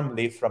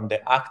uniformly from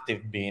the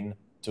active bin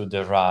to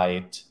the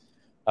right.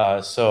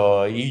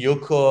 So you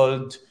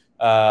could,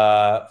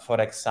 for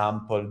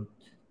example,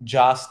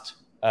 just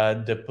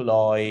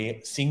deploy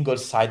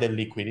single-sided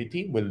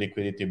liquidity with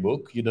Liquidity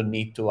Book. You don't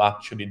need to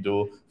actually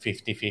do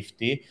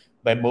 50-50.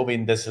 By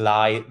moving the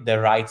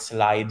right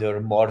slider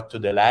more to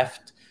the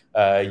left,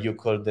 you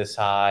could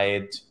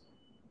decide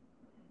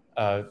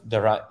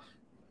the right.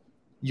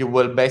 You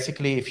will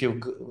basically, if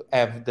you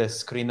have the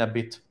screen a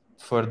bit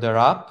further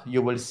up,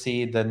 you will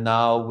see that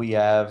now we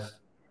have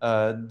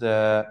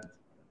the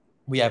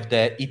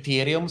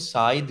Ethereum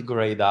side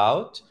grayed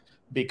out,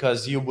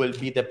 because you will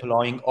be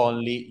deploying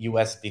only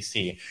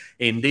USDC.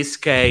 In this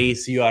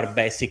case, you are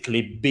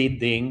basically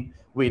bidding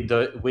with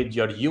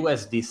your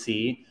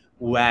USDC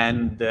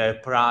when the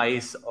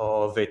price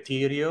of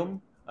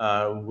Ethereum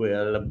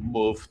will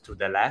move to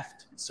the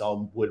left,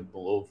 so will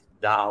move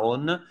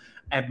down,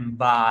 and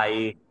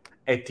buy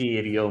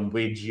Ethereum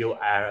with your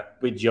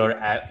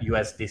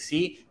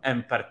USDC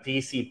and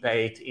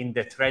participate in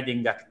the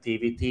trading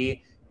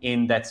activity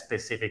in that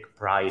specific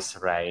price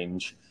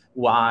range.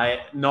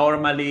 Why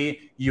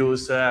normally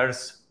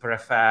users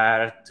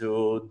prefer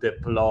to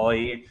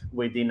deploy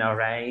within a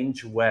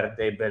range where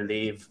they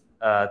believe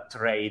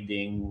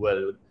trading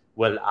will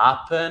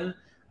happen,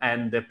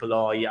 and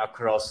deploy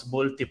across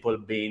multiple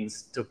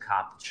bins to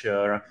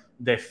capture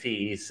the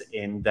fees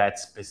in that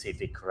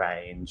specific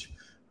range.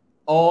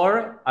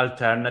 Or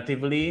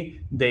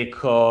alternatively, they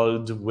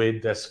could,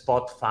 with the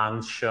spot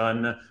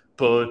function,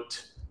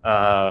 put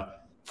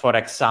for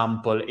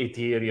example,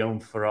 Ethereum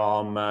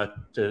from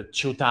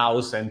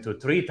 $2,000 to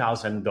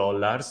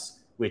 $3,000,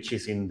 which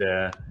is in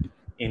the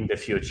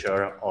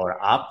future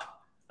or up.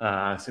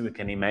 So we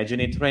can imagine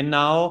it right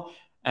now,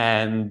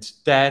 and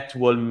that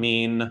will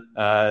mean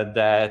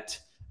that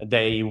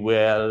they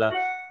will,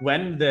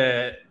 when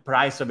the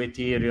price of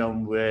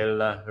Ethereum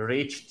will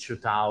reach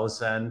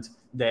 2,000,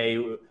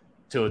 to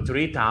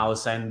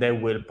 3,000, they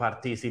will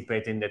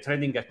participate in the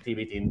trading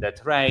activity in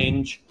that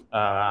range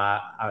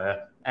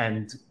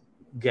and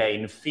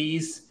gain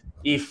fees.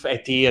 If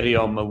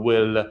Ethereum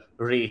will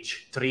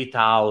reach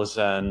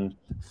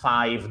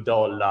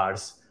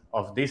 $3,005,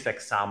 of this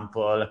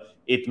example,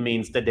 it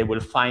means that they will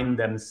find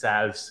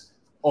themselves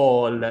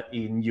all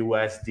in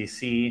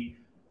USDC,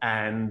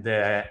 and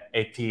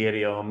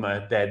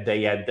Ethereum that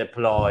they had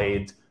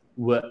deployed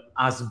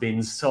has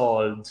been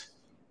sold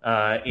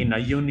in a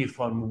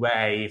uniform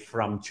way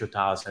from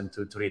 $2,000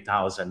 to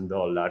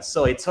 $3,000.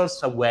 So it's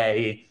also a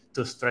way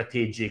to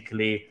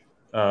strategically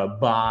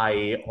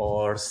buy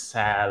or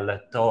sell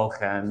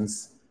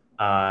tokens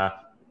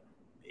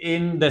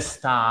in the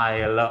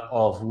style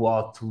of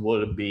what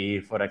will be,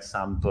 for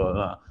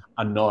example,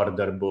 an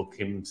order book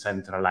in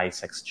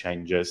centralized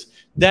exchanges.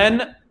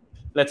 Then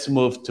let's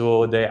move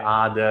to the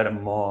other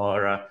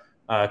more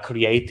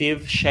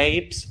creative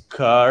shapes,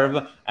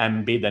 curve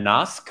and bid and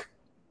ask.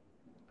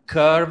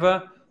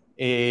 Curve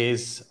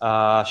is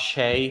a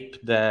shape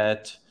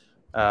that,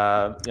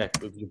 you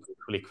could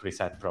click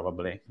reset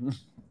probably.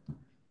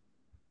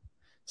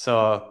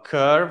 So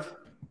curve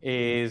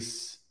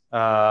is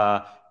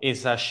a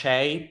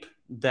shape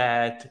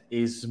that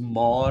is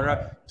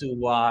more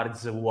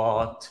towards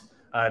what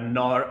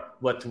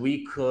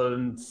we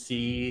could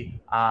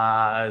see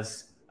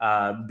as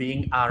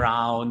being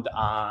around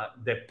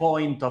the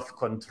point of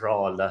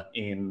control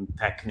in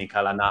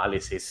technical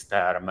analysis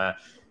term.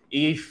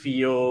 If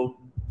you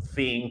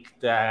think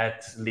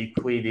that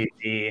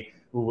liquidity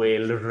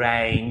will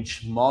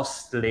range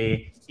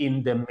mostly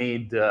in the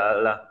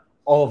middle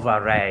of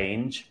a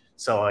range,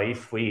 so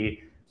if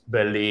we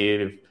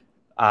believe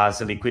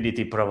as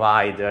liquidity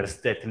providers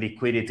that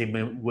liquidity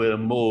will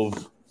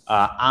move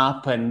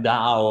up and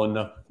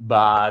down,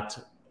 but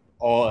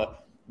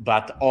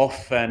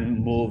often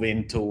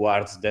moving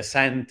towards the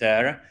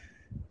center,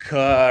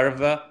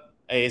 curve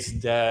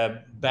is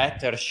the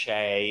better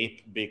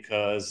shape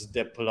because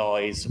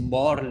deploys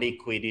more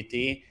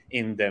liquidity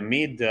in the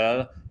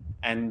middle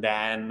and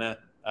then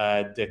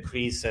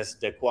decreases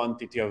the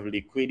quantity of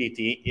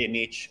liquidity in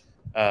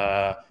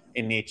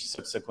each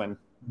subsequent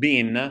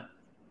bin,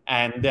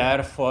 and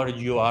therefore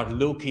you are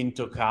looking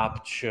to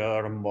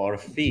capture more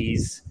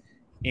fees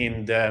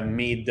in the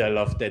middle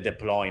of the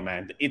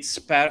deployment. It's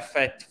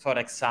perfect, for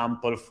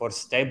example, for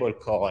stable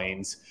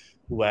coins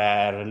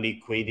where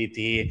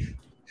liquidity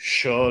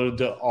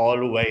should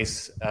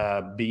always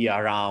be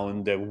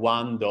around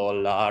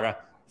 $1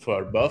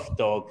 for both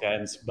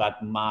tokens,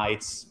 but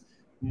might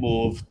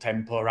move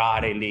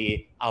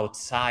temporarily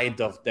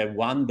outside of the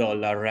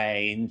 $1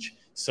 range,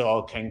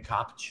 so can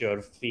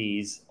capture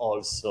fees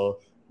also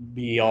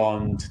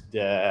beyond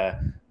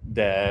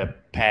the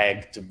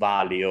pegged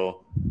value,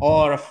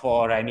 or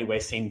for anyway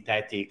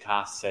synthetic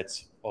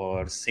assets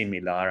or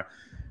similar.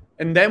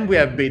 And then we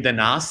have bid and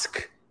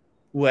ask,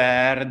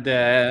 where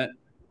the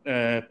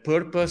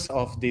purpose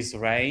of this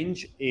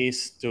range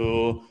is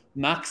to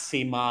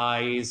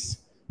maximize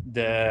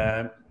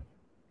the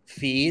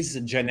fees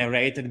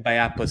generated by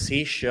a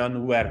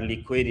position where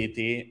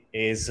liquidity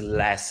is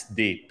less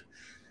deep.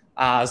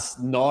 As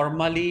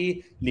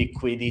normally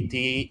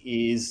liquidity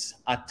is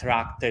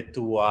attracted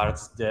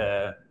towards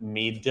the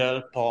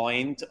middle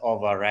point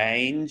of a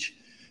range,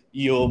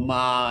 you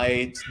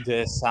might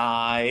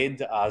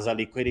decide as a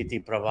liquidity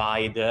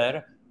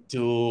provider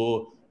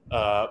to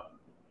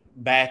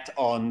bet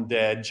on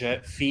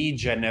the fee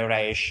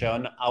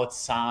generation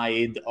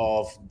outside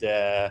of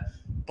the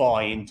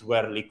point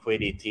where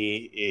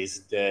liquidity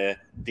is the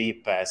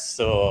deepest.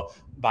 So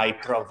by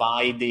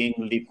providing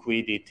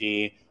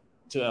liquidity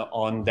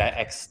on the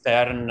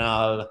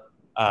external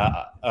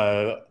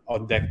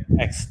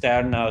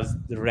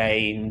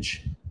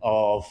range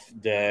of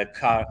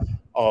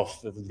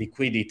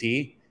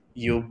liquidity,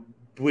 you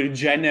will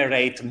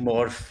generate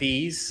more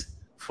fees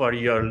for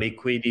your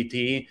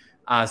liquidity,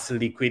 as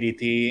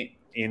liquidity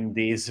in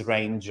these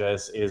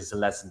ranges is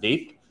less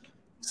deep.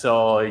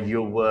 So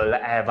you will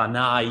have a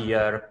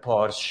higher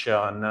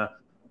portion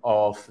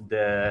of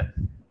the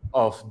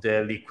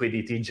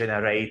liquidity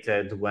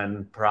generated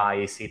when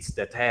price hits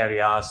that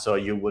area, so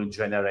you will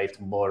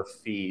generate more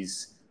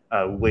fees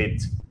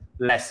with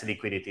less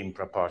liquidity in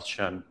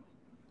proportion.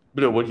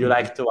 Blue, would you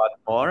like to add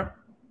more?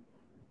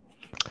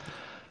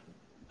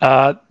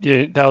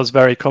 Yeah, that was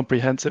very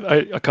comprehensive.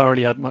 I can't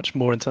really add much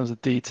more in terms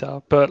of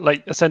detail, but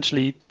like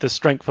essentially the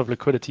strength of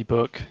Liquidity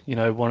Book,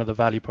 one of the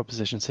value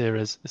propositions here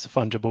is it's a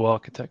fungible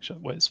architecture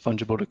where it's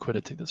fungible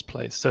liquidity that's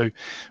placed. So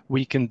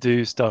we can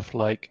do stuff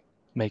like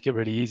make it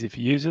really easy for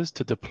users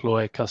to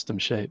deploy custom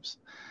shapes.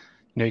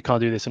 You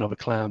can't do this in other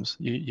clams.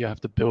 You have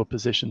to build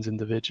positions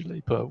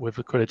individually, but with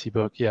Liquidity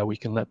Book, we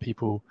can let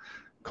people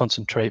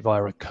concentrate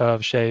via a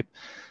curve shape.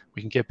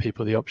 We can give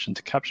people the option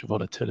to capture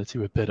volatility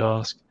with bid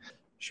ask.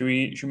 Should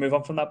we move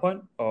on from that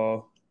point,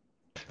 or?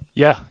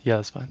 Yeah,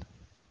 that's fine.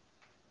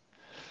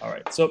 All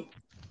right. So,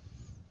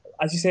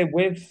 as you say,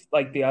 with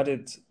like the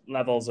added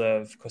levels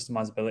of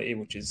customizability,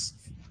 which is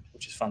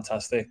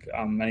fantastic.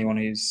 Anyone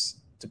who's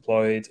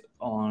deployed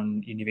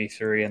on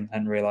UniV3 and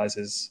then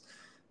realizes,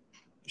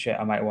 shit,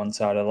 I might want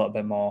to add a little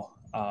bit more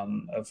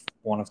of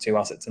one of two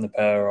assets in the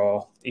pair,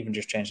 or even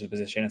just change the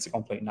position. It's a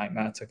complete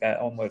nightmare to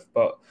get on with.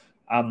 But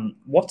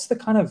what's the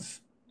kind of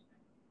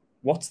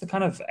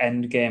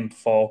end game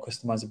for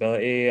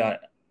customizability?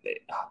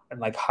 and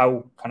like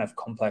how kind of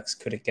complex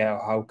could it get, or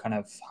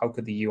how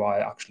could the UI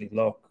actually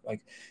look?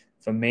 Like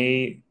for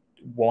me,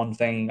 one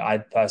thing I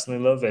personally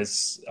love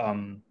is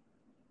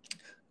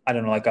I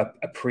don't know, like a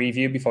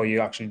preview before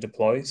you actually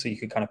deploy, so you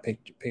could kind of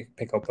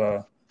pick up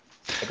a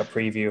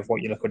preview of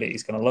what your liquidity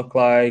is going to look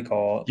like,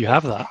 or You like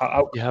have that.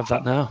 how You have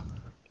that now.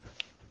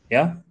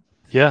 yeah.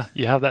 Yeah,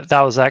 you have that.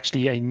 That was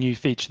actually a new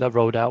feature that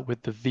rolled out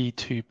with the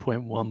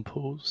v2.1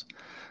 pools.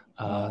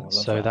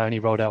 So that only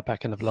rolled out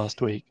back in the last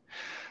week.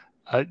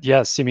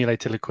 Yeah,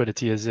 simulated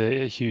liquidity is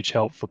a huge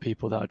help for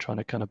people that are trying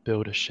to kind of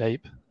build a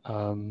shape,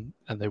 and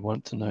they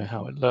want to know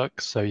how it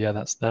looks. So yeah,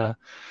 that's there.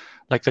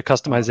 Like the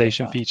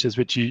customization features,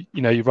 which you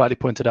rightly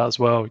pointed out as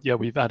well. Yeah,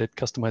 we've added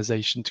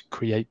customization to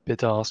create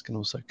bid ask and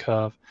also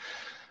curve,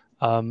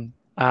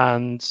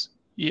 and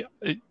yeah,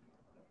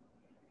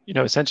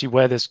 essentially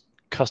where this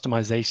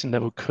customization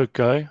level could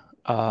go,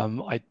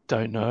 I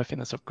don't know. I think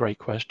that's a great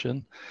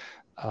question.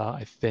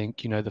 I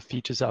think the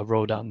features that are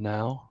rolled out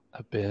now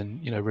have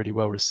been really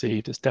well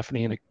received. It's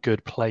definitely in a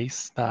good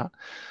place that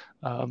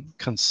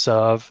can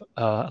serve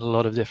a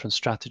lot of different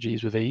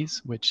strategies with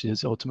ease, which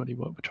is ultimately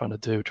what we're trying to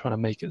do. We're trying to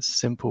make it as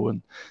simple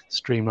and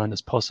streamlined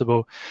as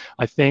possible.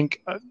 I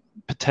think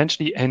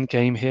potentially end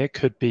game here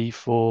could be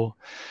for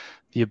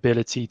the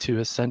ability to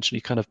essentially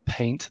kind of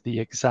paint the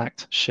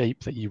exact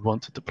shape that you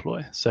want to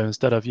deploy. So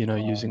instead of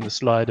using the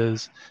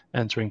sliders,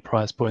 entering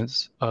price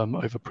points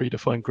over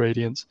predefined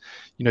gradients,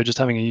 just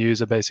having a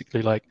user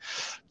basically like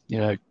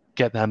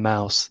get their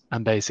mouse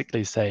and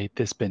basically say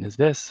this bin is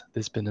this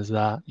bin is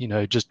that,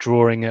 just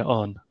drawing it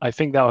on. I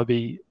think that would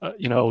be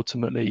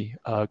ultimately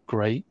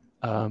great.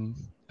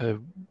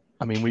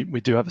 I mean, we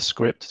do have a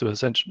script to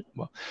essentially,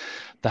 well,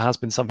 there has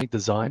been something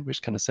designed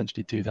which can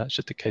essentially do that. It's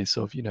just a case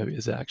of,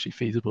 is it actually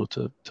feasible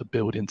to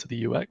build into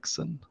the UX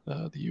and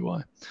the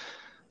UI?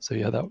 So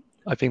yeah,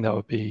 I think that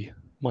would be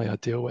my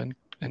ideal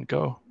end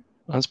goal.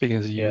 I'm speaking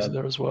as a user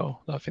there as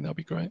well. I think that'd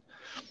be great.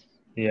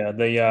 Yeah,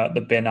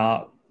 the bin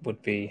art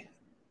would be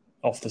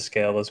off the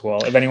scale as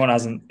well. If anyone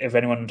doesn't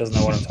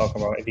know what I'm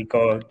talking about, if you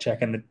go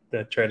check in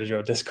the Trader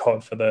Joe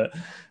Discord for the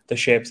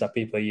shapes that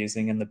people are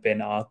using in the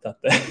bin art that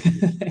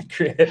they're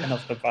creating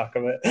off the back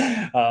of it,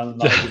 that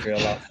would give you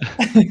a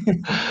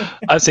laugh.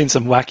 I've seen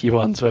some wacky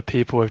ones where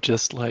people have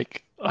just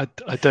like,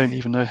 I don't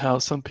even know how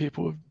some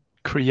people have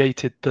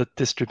created the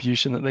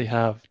distribution that they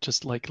have,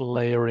 just like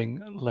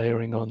layering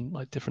on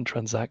like different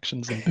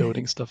transactions and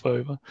building stuff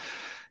over.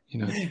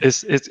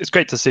 It's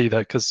great to see though,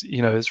 because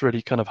it's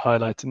really kind of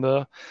highlighting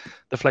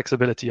the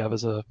flexibility you have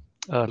as a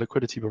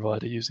liquidity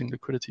provider using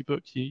Liquidity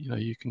Book.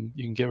 You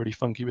can get really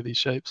funky with these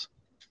shapes.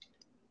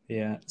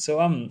 Yeah. So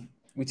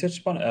we touched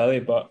upon it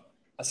earlier, but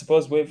I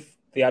suppose with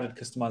the added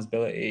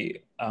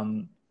customizability,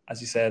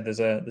 as you said, there's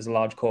a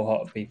large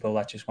cohort of people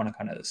that just want to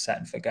kind of set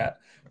and forget.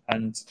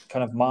 And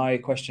kind of my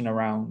question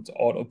around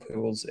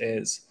Autopools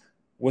is,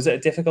 was it a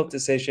difficult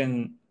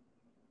decision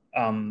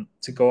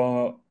to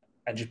go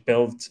and just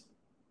build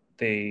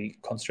the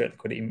concentrated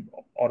liquidity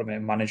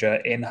automated manager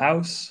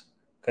in-house?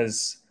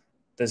 Because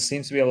there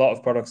seems to be a lot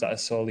of products that are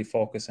solely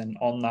focusing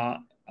on that.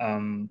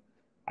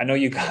 I know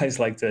you guys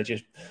like to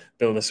just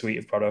build a suite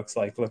of products,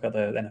 like look at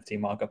the NFT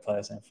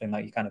marketplace and everything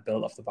that you kind of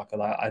build off the back of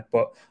that.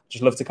 But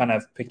just love to kind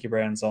of pick your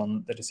brains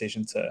on the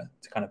decision to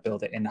kind of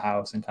build it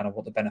in-house and kind of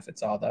what the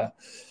benefits are there.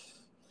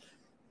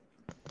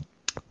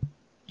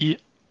 Yeah.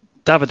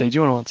 Davide, do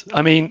you want to answer?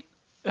 I mean,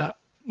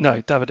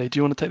 no, Davide, do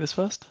you want to take this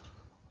first?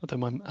 I don't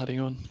mind adding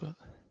on, but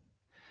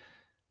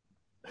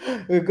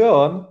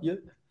go on.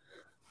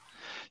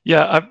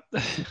 Yeah,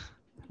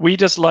 we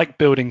just like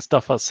building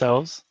stuff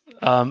ourselves,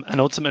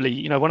 and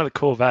ultimately, one of the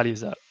core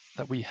values that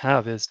we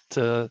have is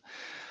to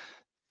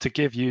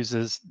give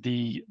users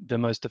the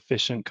most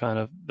efficient kind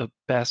of the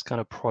best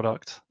kind of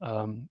product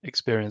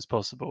experience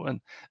possible,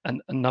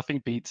 and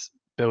nothing beats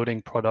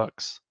building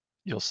products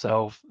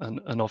yourself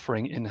and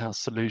offering in-house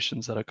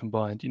solutions that are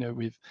combined.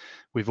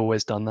 We've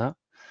always done that.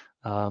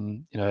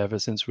 Ever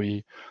since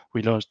we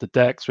launched the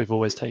DEX, we've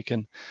always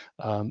taken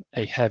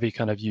a heavy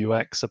kind of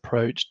UX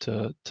approach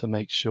to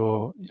make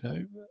sure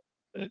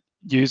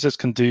users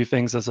can do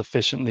things as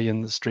efficiently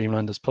and as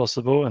streamlined as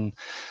possible. And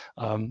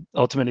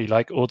ultimately,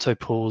 like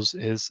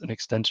Autopools is an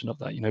extension of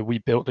that. We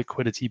built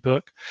Liquidity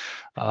Book,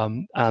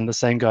 and the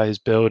same guy who's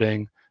built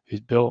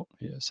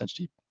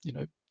essentially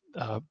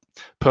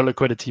put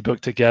Liquidity Book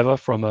together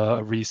from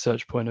a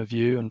research point of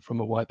view and from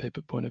a white paper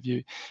point of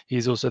view.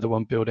 He's also the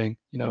one building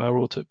our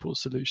Autopool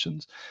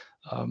solutions.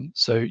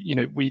 So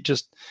we're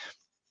just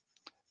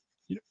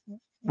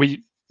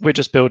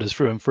builders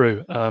through and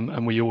through,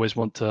 and we always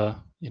want to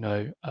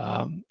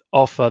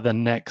offer the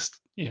next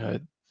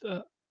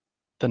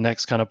the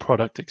next kind of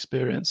product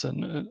experience,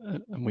 and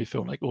we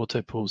feel like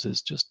Autopools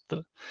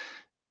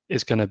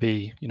is going to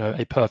be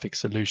a perfect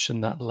solution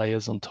that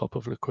layers on top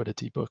of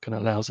Liquidity Book and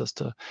allows us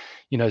to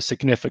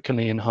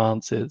significantly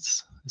enhance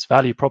its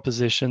value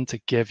proposition to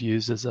give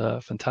users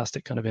a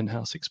fantastic kind of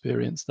in-house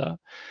experience that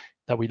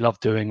we love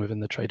doing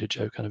within the Trader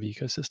Joe kind of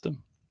ecosystem.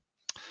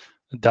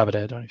 Davide,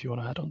 I don't know if you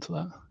want to add on to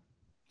that.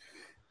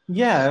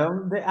 Yeah,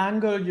 the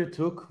angle you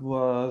took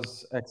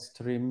was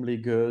extremely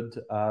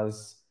good,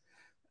 as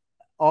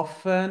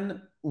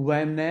often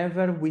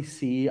whenever we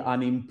see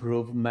an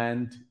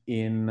improvement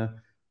in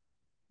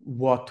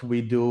what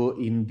we do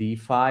in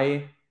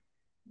DeFi,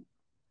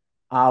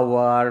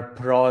 our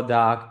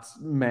product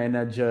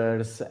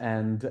managers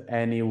and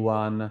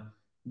anyone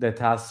that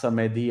has some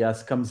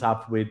ideas comes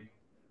up with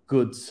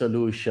good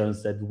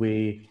solutions that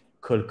we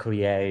could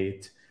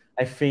create.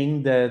 I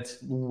think that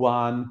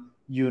one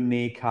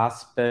unique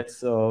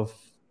aspect of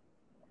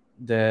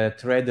the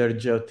Trader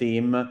Joe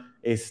team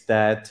is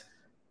that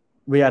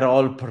we are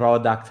all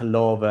product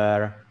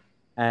lover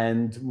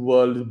and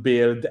will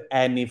build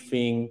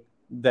anything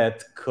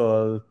that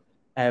could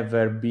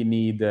ever be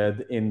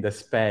needed in the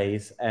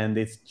space, and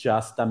it's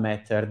just a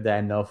matter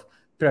then of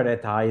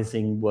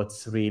prioritizing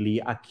what's really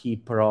a key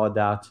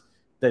product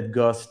that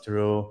goes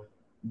through.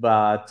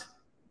 But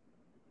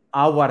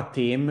our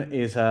team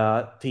is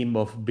a team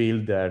of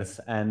builders,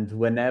 and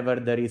whenever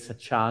there is a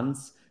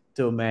chance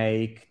to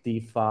make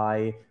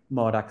DeFi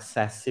more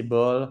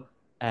accessible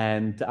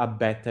and a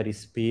better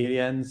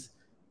experience,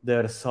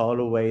 there's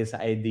always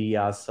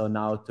ideas on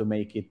how to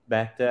make it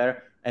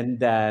better, and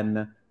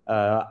then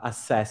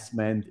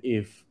assessment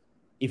if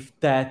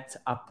that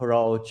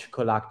approach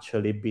could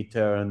actually be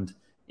turned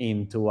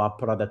into a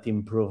product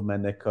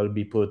improvement that could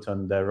be put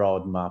on the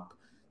roadmap.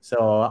 So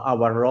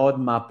our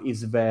roadmap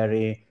is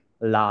very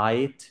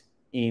light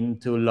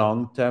into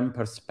long-term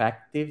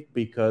perspective,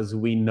 because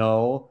we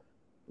know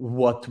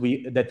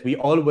that we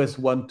always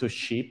want to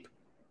ship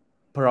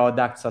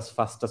products as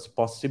fast as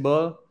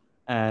possible,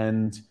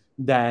 and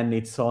then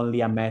it's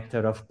only a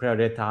matter of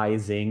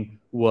prioritizing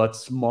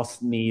what's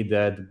most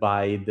needed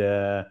by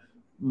the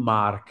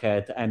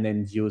market and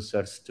end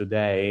users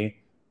today.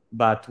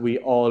 But we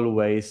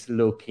always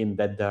look in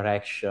that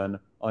direction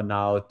on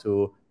how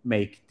to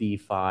make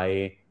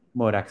DeFi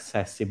more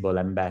accessible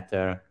and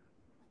better.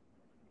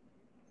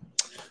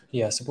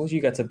 Yeah, I suppose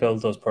you get to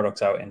build those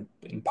products out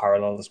in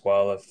parallel as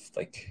well. If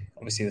like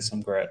obviously there's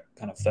some great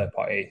kind of third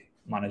party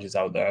managers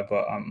out there,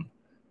 but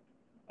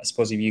I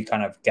suppose if you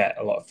kind of get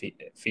a lot of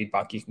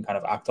feedback, you can kind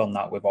of act on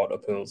that with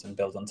Autopools and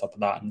build on top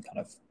of that and kind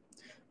of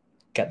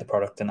get the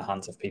product in the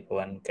hands of people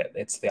and get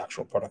it's the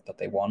actual product that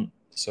they want.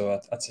 So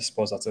I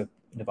suppose that's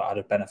another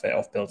added benefit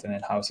of building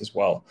in house as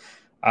well.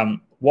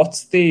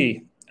 What's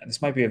the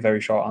this might be a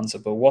very short answer,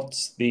 but what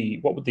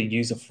would the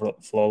user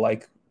flow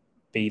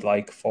be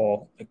like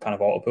for kind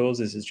of Autopools?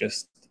 Is it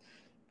just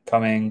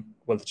coming?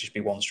 Will it just be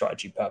one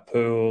strategy per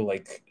pool?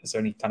 Like, is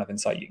there any kind of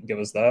insight you can give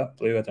us there,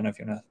 Blue? I don't know if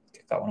you want to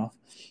kick that one off.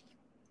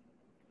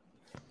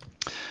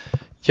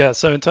 Yeah,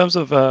 so in terms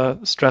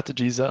of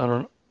strategies that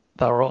are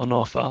on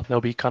offer,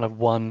 there'll be kind of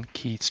one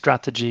key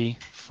strategy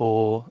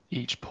for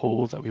each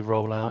pool that we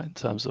roll out in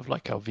terms of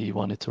like our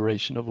V1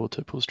 iteration of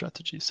Autopool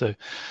strategy. So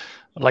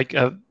like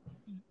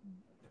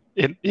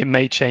it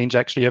may change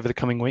actually over the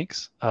coming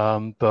weeks,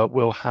 but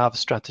we'll have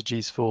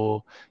strategies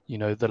for,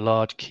 the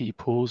large key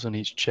pools on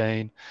each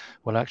chain.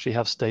 We'll actually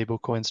have stable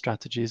coin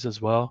strategies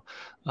as well.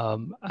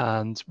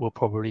 And we'll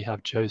probably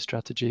have Joe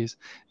strategies.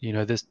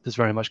 This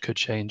very much could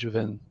change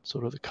within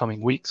sort of the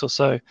coming weeks or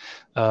so.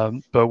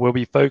 But we'll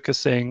be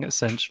focusing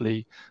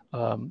essentially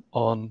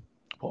on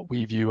what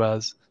we view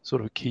as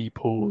sort of key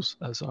pools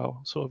as our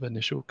sort of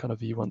initial kind of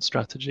V1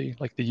 strategy.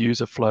 Like the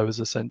user flow is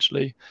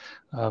essentially,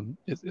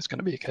 it's going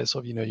to be a case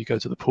of, you go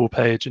to the pool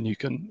page and you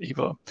can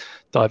either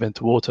dive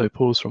into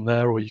Autopools from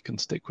there, or you can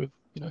stick with,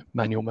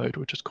 manual mode,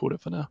 we'll just call it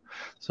for now.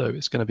 So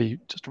it's going to be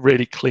just a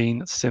really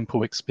clean,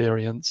 simple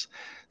experience.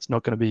 It's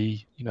not going to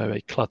be,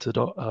 a cluttered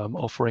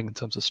offering in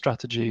terms of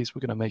strategies.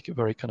 We're going to make it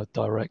very kind of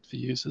direct for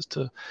users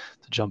to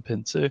jump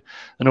into.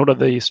 And all of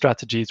these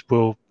strategies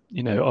will,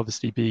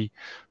 obviously be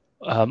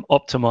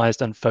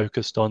optimized and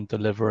focused on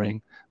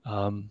delivering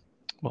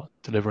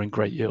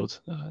great yield,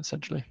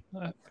 essentially.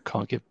 I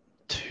can't give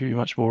too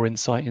much more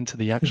insight into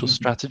the actual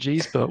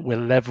strategies, but we're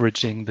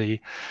leveraging the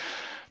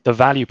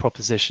value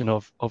proposition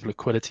of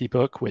Liquidity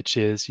Book, which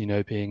is,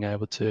 being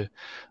able to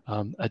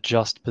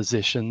adjust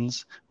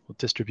positions or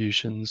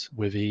distributions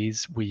with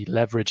ease. We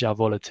leverage our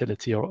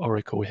volatility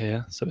oracle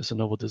here. So it's a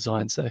novel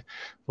design. So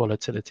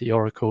volatility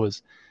oracle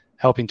is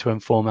helping to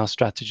inform our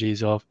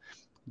strategies of,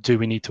 do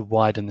we need to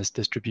widen this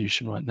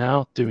distribution right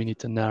now? Do we need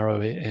to narrow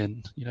it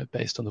in,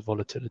 based on the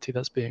volatility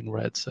that's being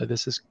read? So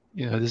this is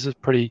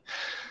pretty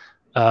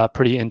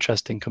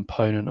interesting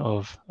component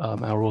of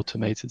our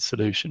automated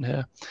solution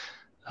here.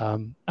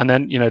 And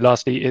then,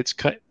 lastly,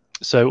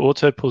 so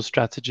Autopool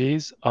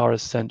strategies are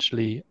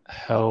essentially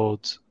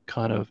held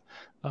kind of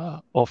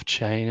off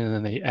chain, and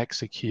then they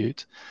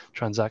execute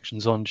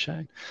transactions on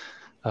chain.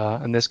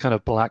 And this kind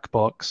of black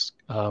box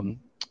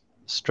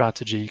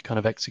strategy kind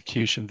of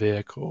execution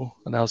vehicle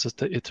allows us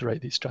to iterate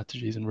these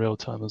strategies in real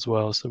time as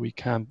well, so we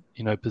can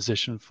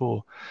position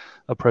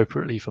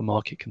appropriately for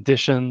market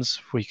conditions.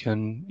 We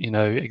can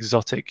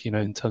exotic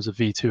in terms of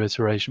V2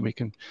 iteration, we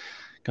can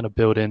kind of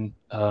build in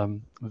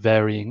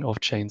varying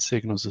off-chain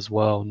signals as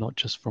well, not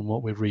just from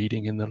what we're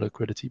reading in the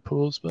liquidity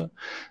pools, but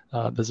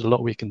there's a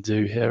lot we can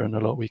do here and a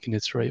lot we can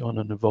iterate on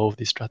and evolve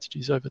these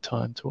strategies over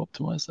time to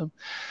optimize them.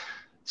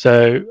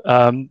 So,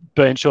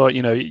 but in short,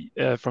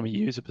 from a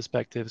user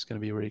perspective, it's going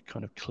to be a really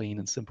kind of clean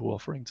and simple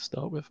offering to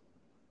start with.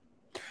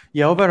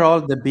 Yeah,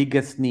 overall, the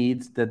biggest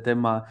needs that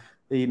them by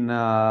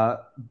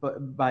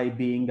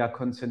being a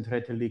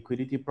concentrated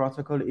liquidity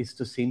protocol is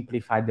to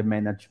simplify the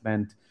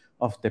management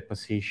of the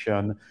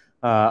position.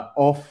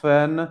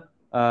 Often,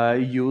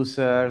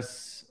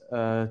 users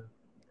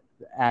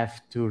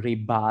have to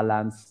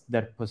rebalance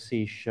their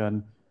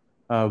position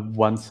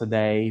once a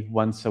day,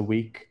 once a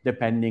week,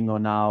 depending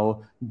on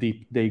how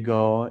deep they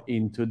go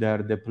into their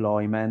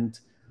deployment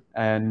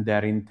and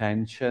their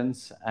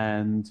intentions.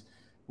 And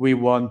we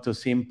want to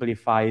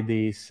simplify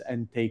this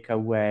and take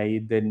away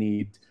the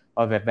need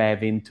of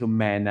having to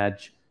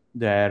manage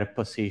their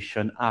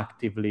position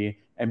actively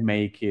and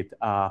make it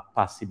a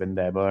passive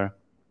endeavor.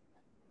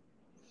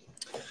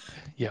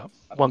 Yeah,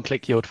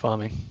 one-click yield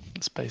farming.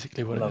 That's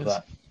basically what Love it is.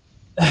 That.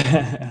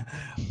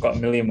 I've got a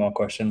million more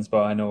questions,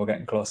 but I know we're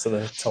getting close to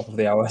the top of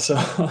the hour. So,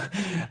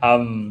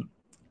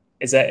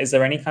 is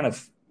there any kind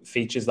of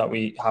features that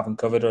we haven't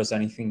covered, or is there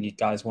anything you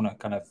guys want to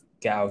kind of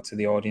get out to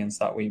the audience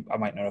that I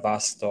might not have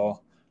asked, or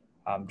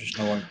just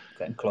know we're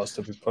getting close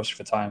to be pushed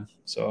for time?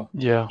 So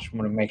yeah, just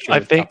want to make sure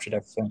we've captured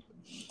everything.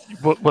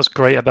 What's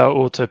great about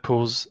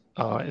Autopools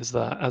is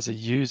that as a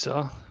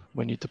user,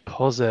 when you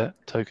deposit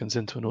tokens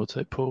into an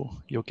Autopool,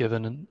 you're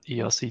given an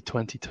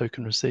ERC20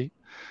 token receipt.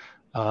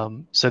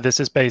 So this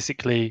is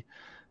basically,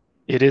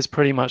 it is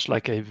pretty much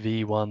like a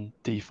V1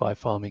 DeFi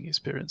farming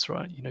experience,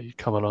 right? You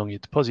come along, you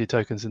deposit your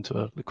tokens into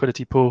a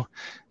liquidity pool,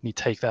 and you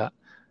take that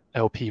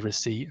LP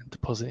receipt and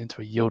deposit it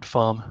into a yield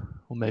farm,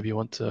 or maybe you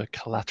want to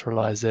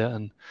collateralize it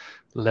and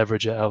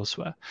leverage it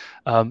elsewhere.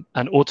 And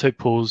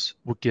Autopools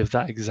will give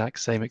that exact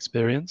same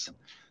experience,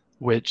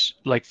 which,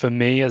 like, for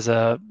me as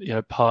a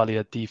partly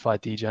a DeFi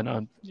degen,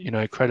 I'm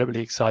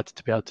incredibly excited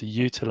to be able to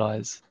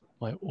utilize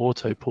my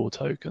Autopool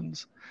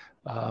tokens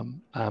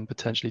and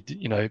potentially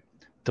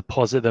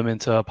deposit them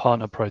into a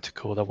partner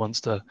protocol that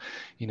wants to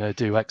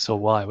do X or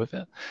Y with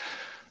it.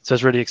 So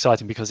it's really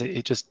exciting because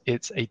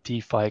it's a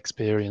DeFi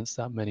experience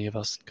that many of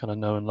us kind of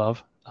know and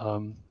love.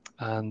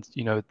 And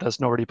that's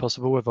not really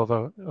possible with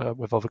other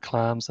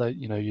clams that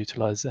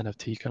utilize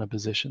NFT kind of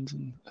positions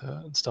and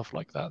stuff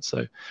like that.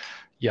 So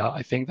yeah,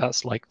 I think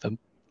that's like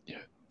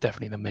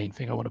definitely the main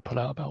thing I want to pull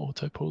out about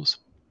Autopools.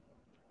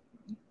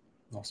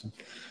 Awesome.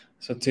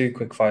 So 2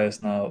 quick fires,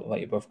 and I'll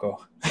let you both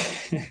go.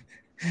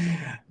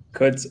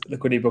 Could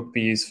Liquidity Book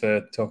be used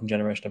for token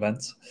generation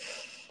events?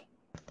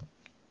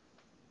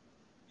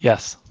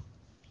 Yes.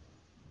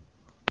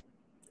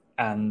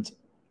 And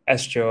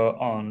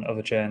SJO on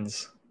other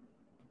chains?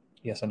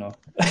 Yes or no?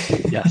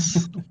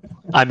 Yes.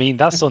 I mean,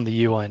 that's on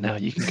the UI now.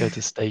 You can go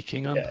to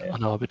staking on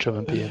Arbitrum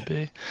and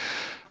BNB.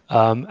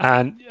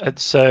 And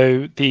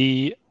so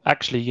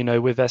actually,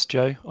 with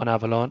SJO on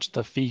Avalanche,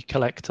 the fee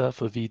collector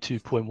for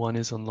V2.1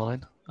 is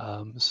online.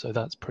 So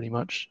that's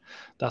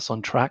that's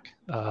on track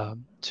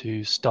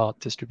to start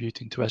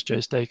distributing to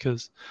SJO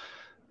stakers.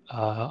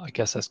 I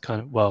guess that's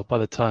kind of, by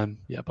the time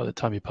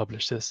you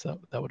publish this,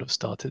 that would have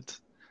started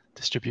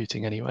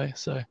distributing anyway.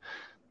 So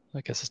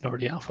I guess it's not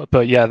really alpha,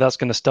 but yeah, that's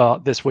going to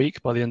start this week,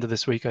 by the end of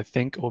this week, I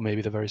think, or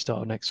maybe the very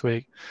start of next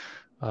week.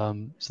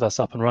 So that's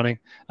up and running.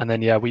 And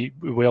then, we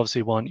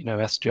obviously want,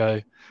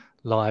 SJO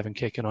live and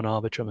kicking on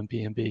Arbitrum and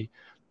BNB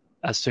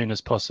as soon as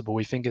possible.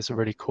 We think it's a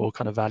really cool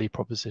kind of value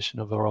proposition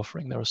of our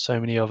offering. There are so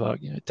many other,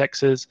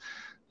 DEXs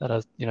that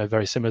are,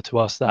 very similar to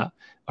us that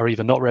are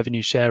either not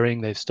revenue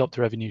sharing, they've stopped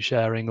revenue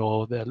sharing,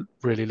 or they're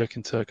really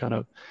looking to kind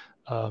of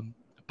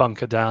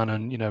bunker down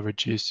and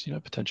reduce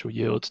potential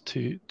yield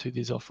to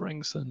these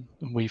offerings, and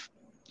we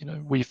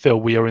feel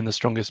we are in the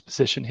strongest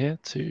position here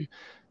to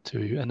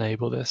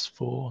enable this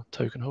for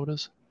token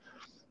holders.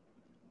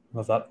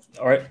 Love that.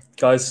 All right,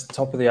 guys,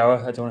 top of the hour.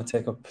 I don't want to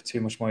take up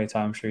too much more of your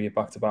time. I'm sure you're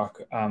back to back.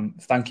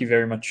 Thank you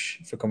very much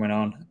for coming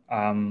on.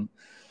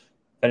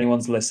 If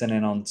anyone's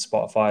listening on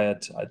Spotify,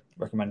 I'd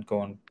recommend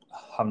going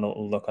having a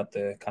little look at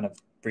the kind of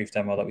brief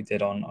demo that we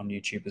did on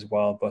YouTube as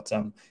well. But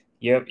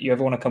you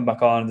ever want to come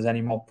back on, if there's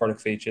any more product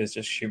features,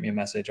 just shoot me a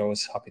message.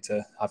 Always happy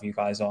to have you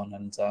guys on,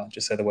 and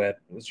just say the word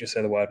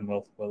and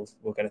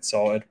we'll get it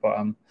sorted. But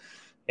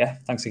yeah,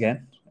 thanks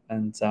again,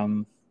 and I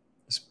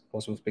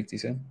suppose we'll speak to you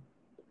soon.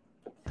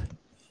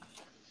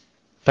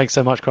 Thanks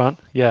so much, Grant.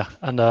 Yeah,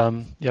 and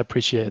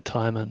appreciate your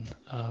time,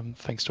 and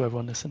thanks to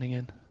everyone listening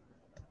in.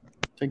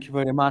 Thank you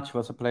very much. It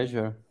was a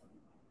pleasure.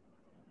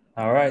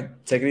 All right,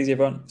 take it easy,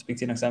 everyone. Speak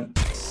to you next time.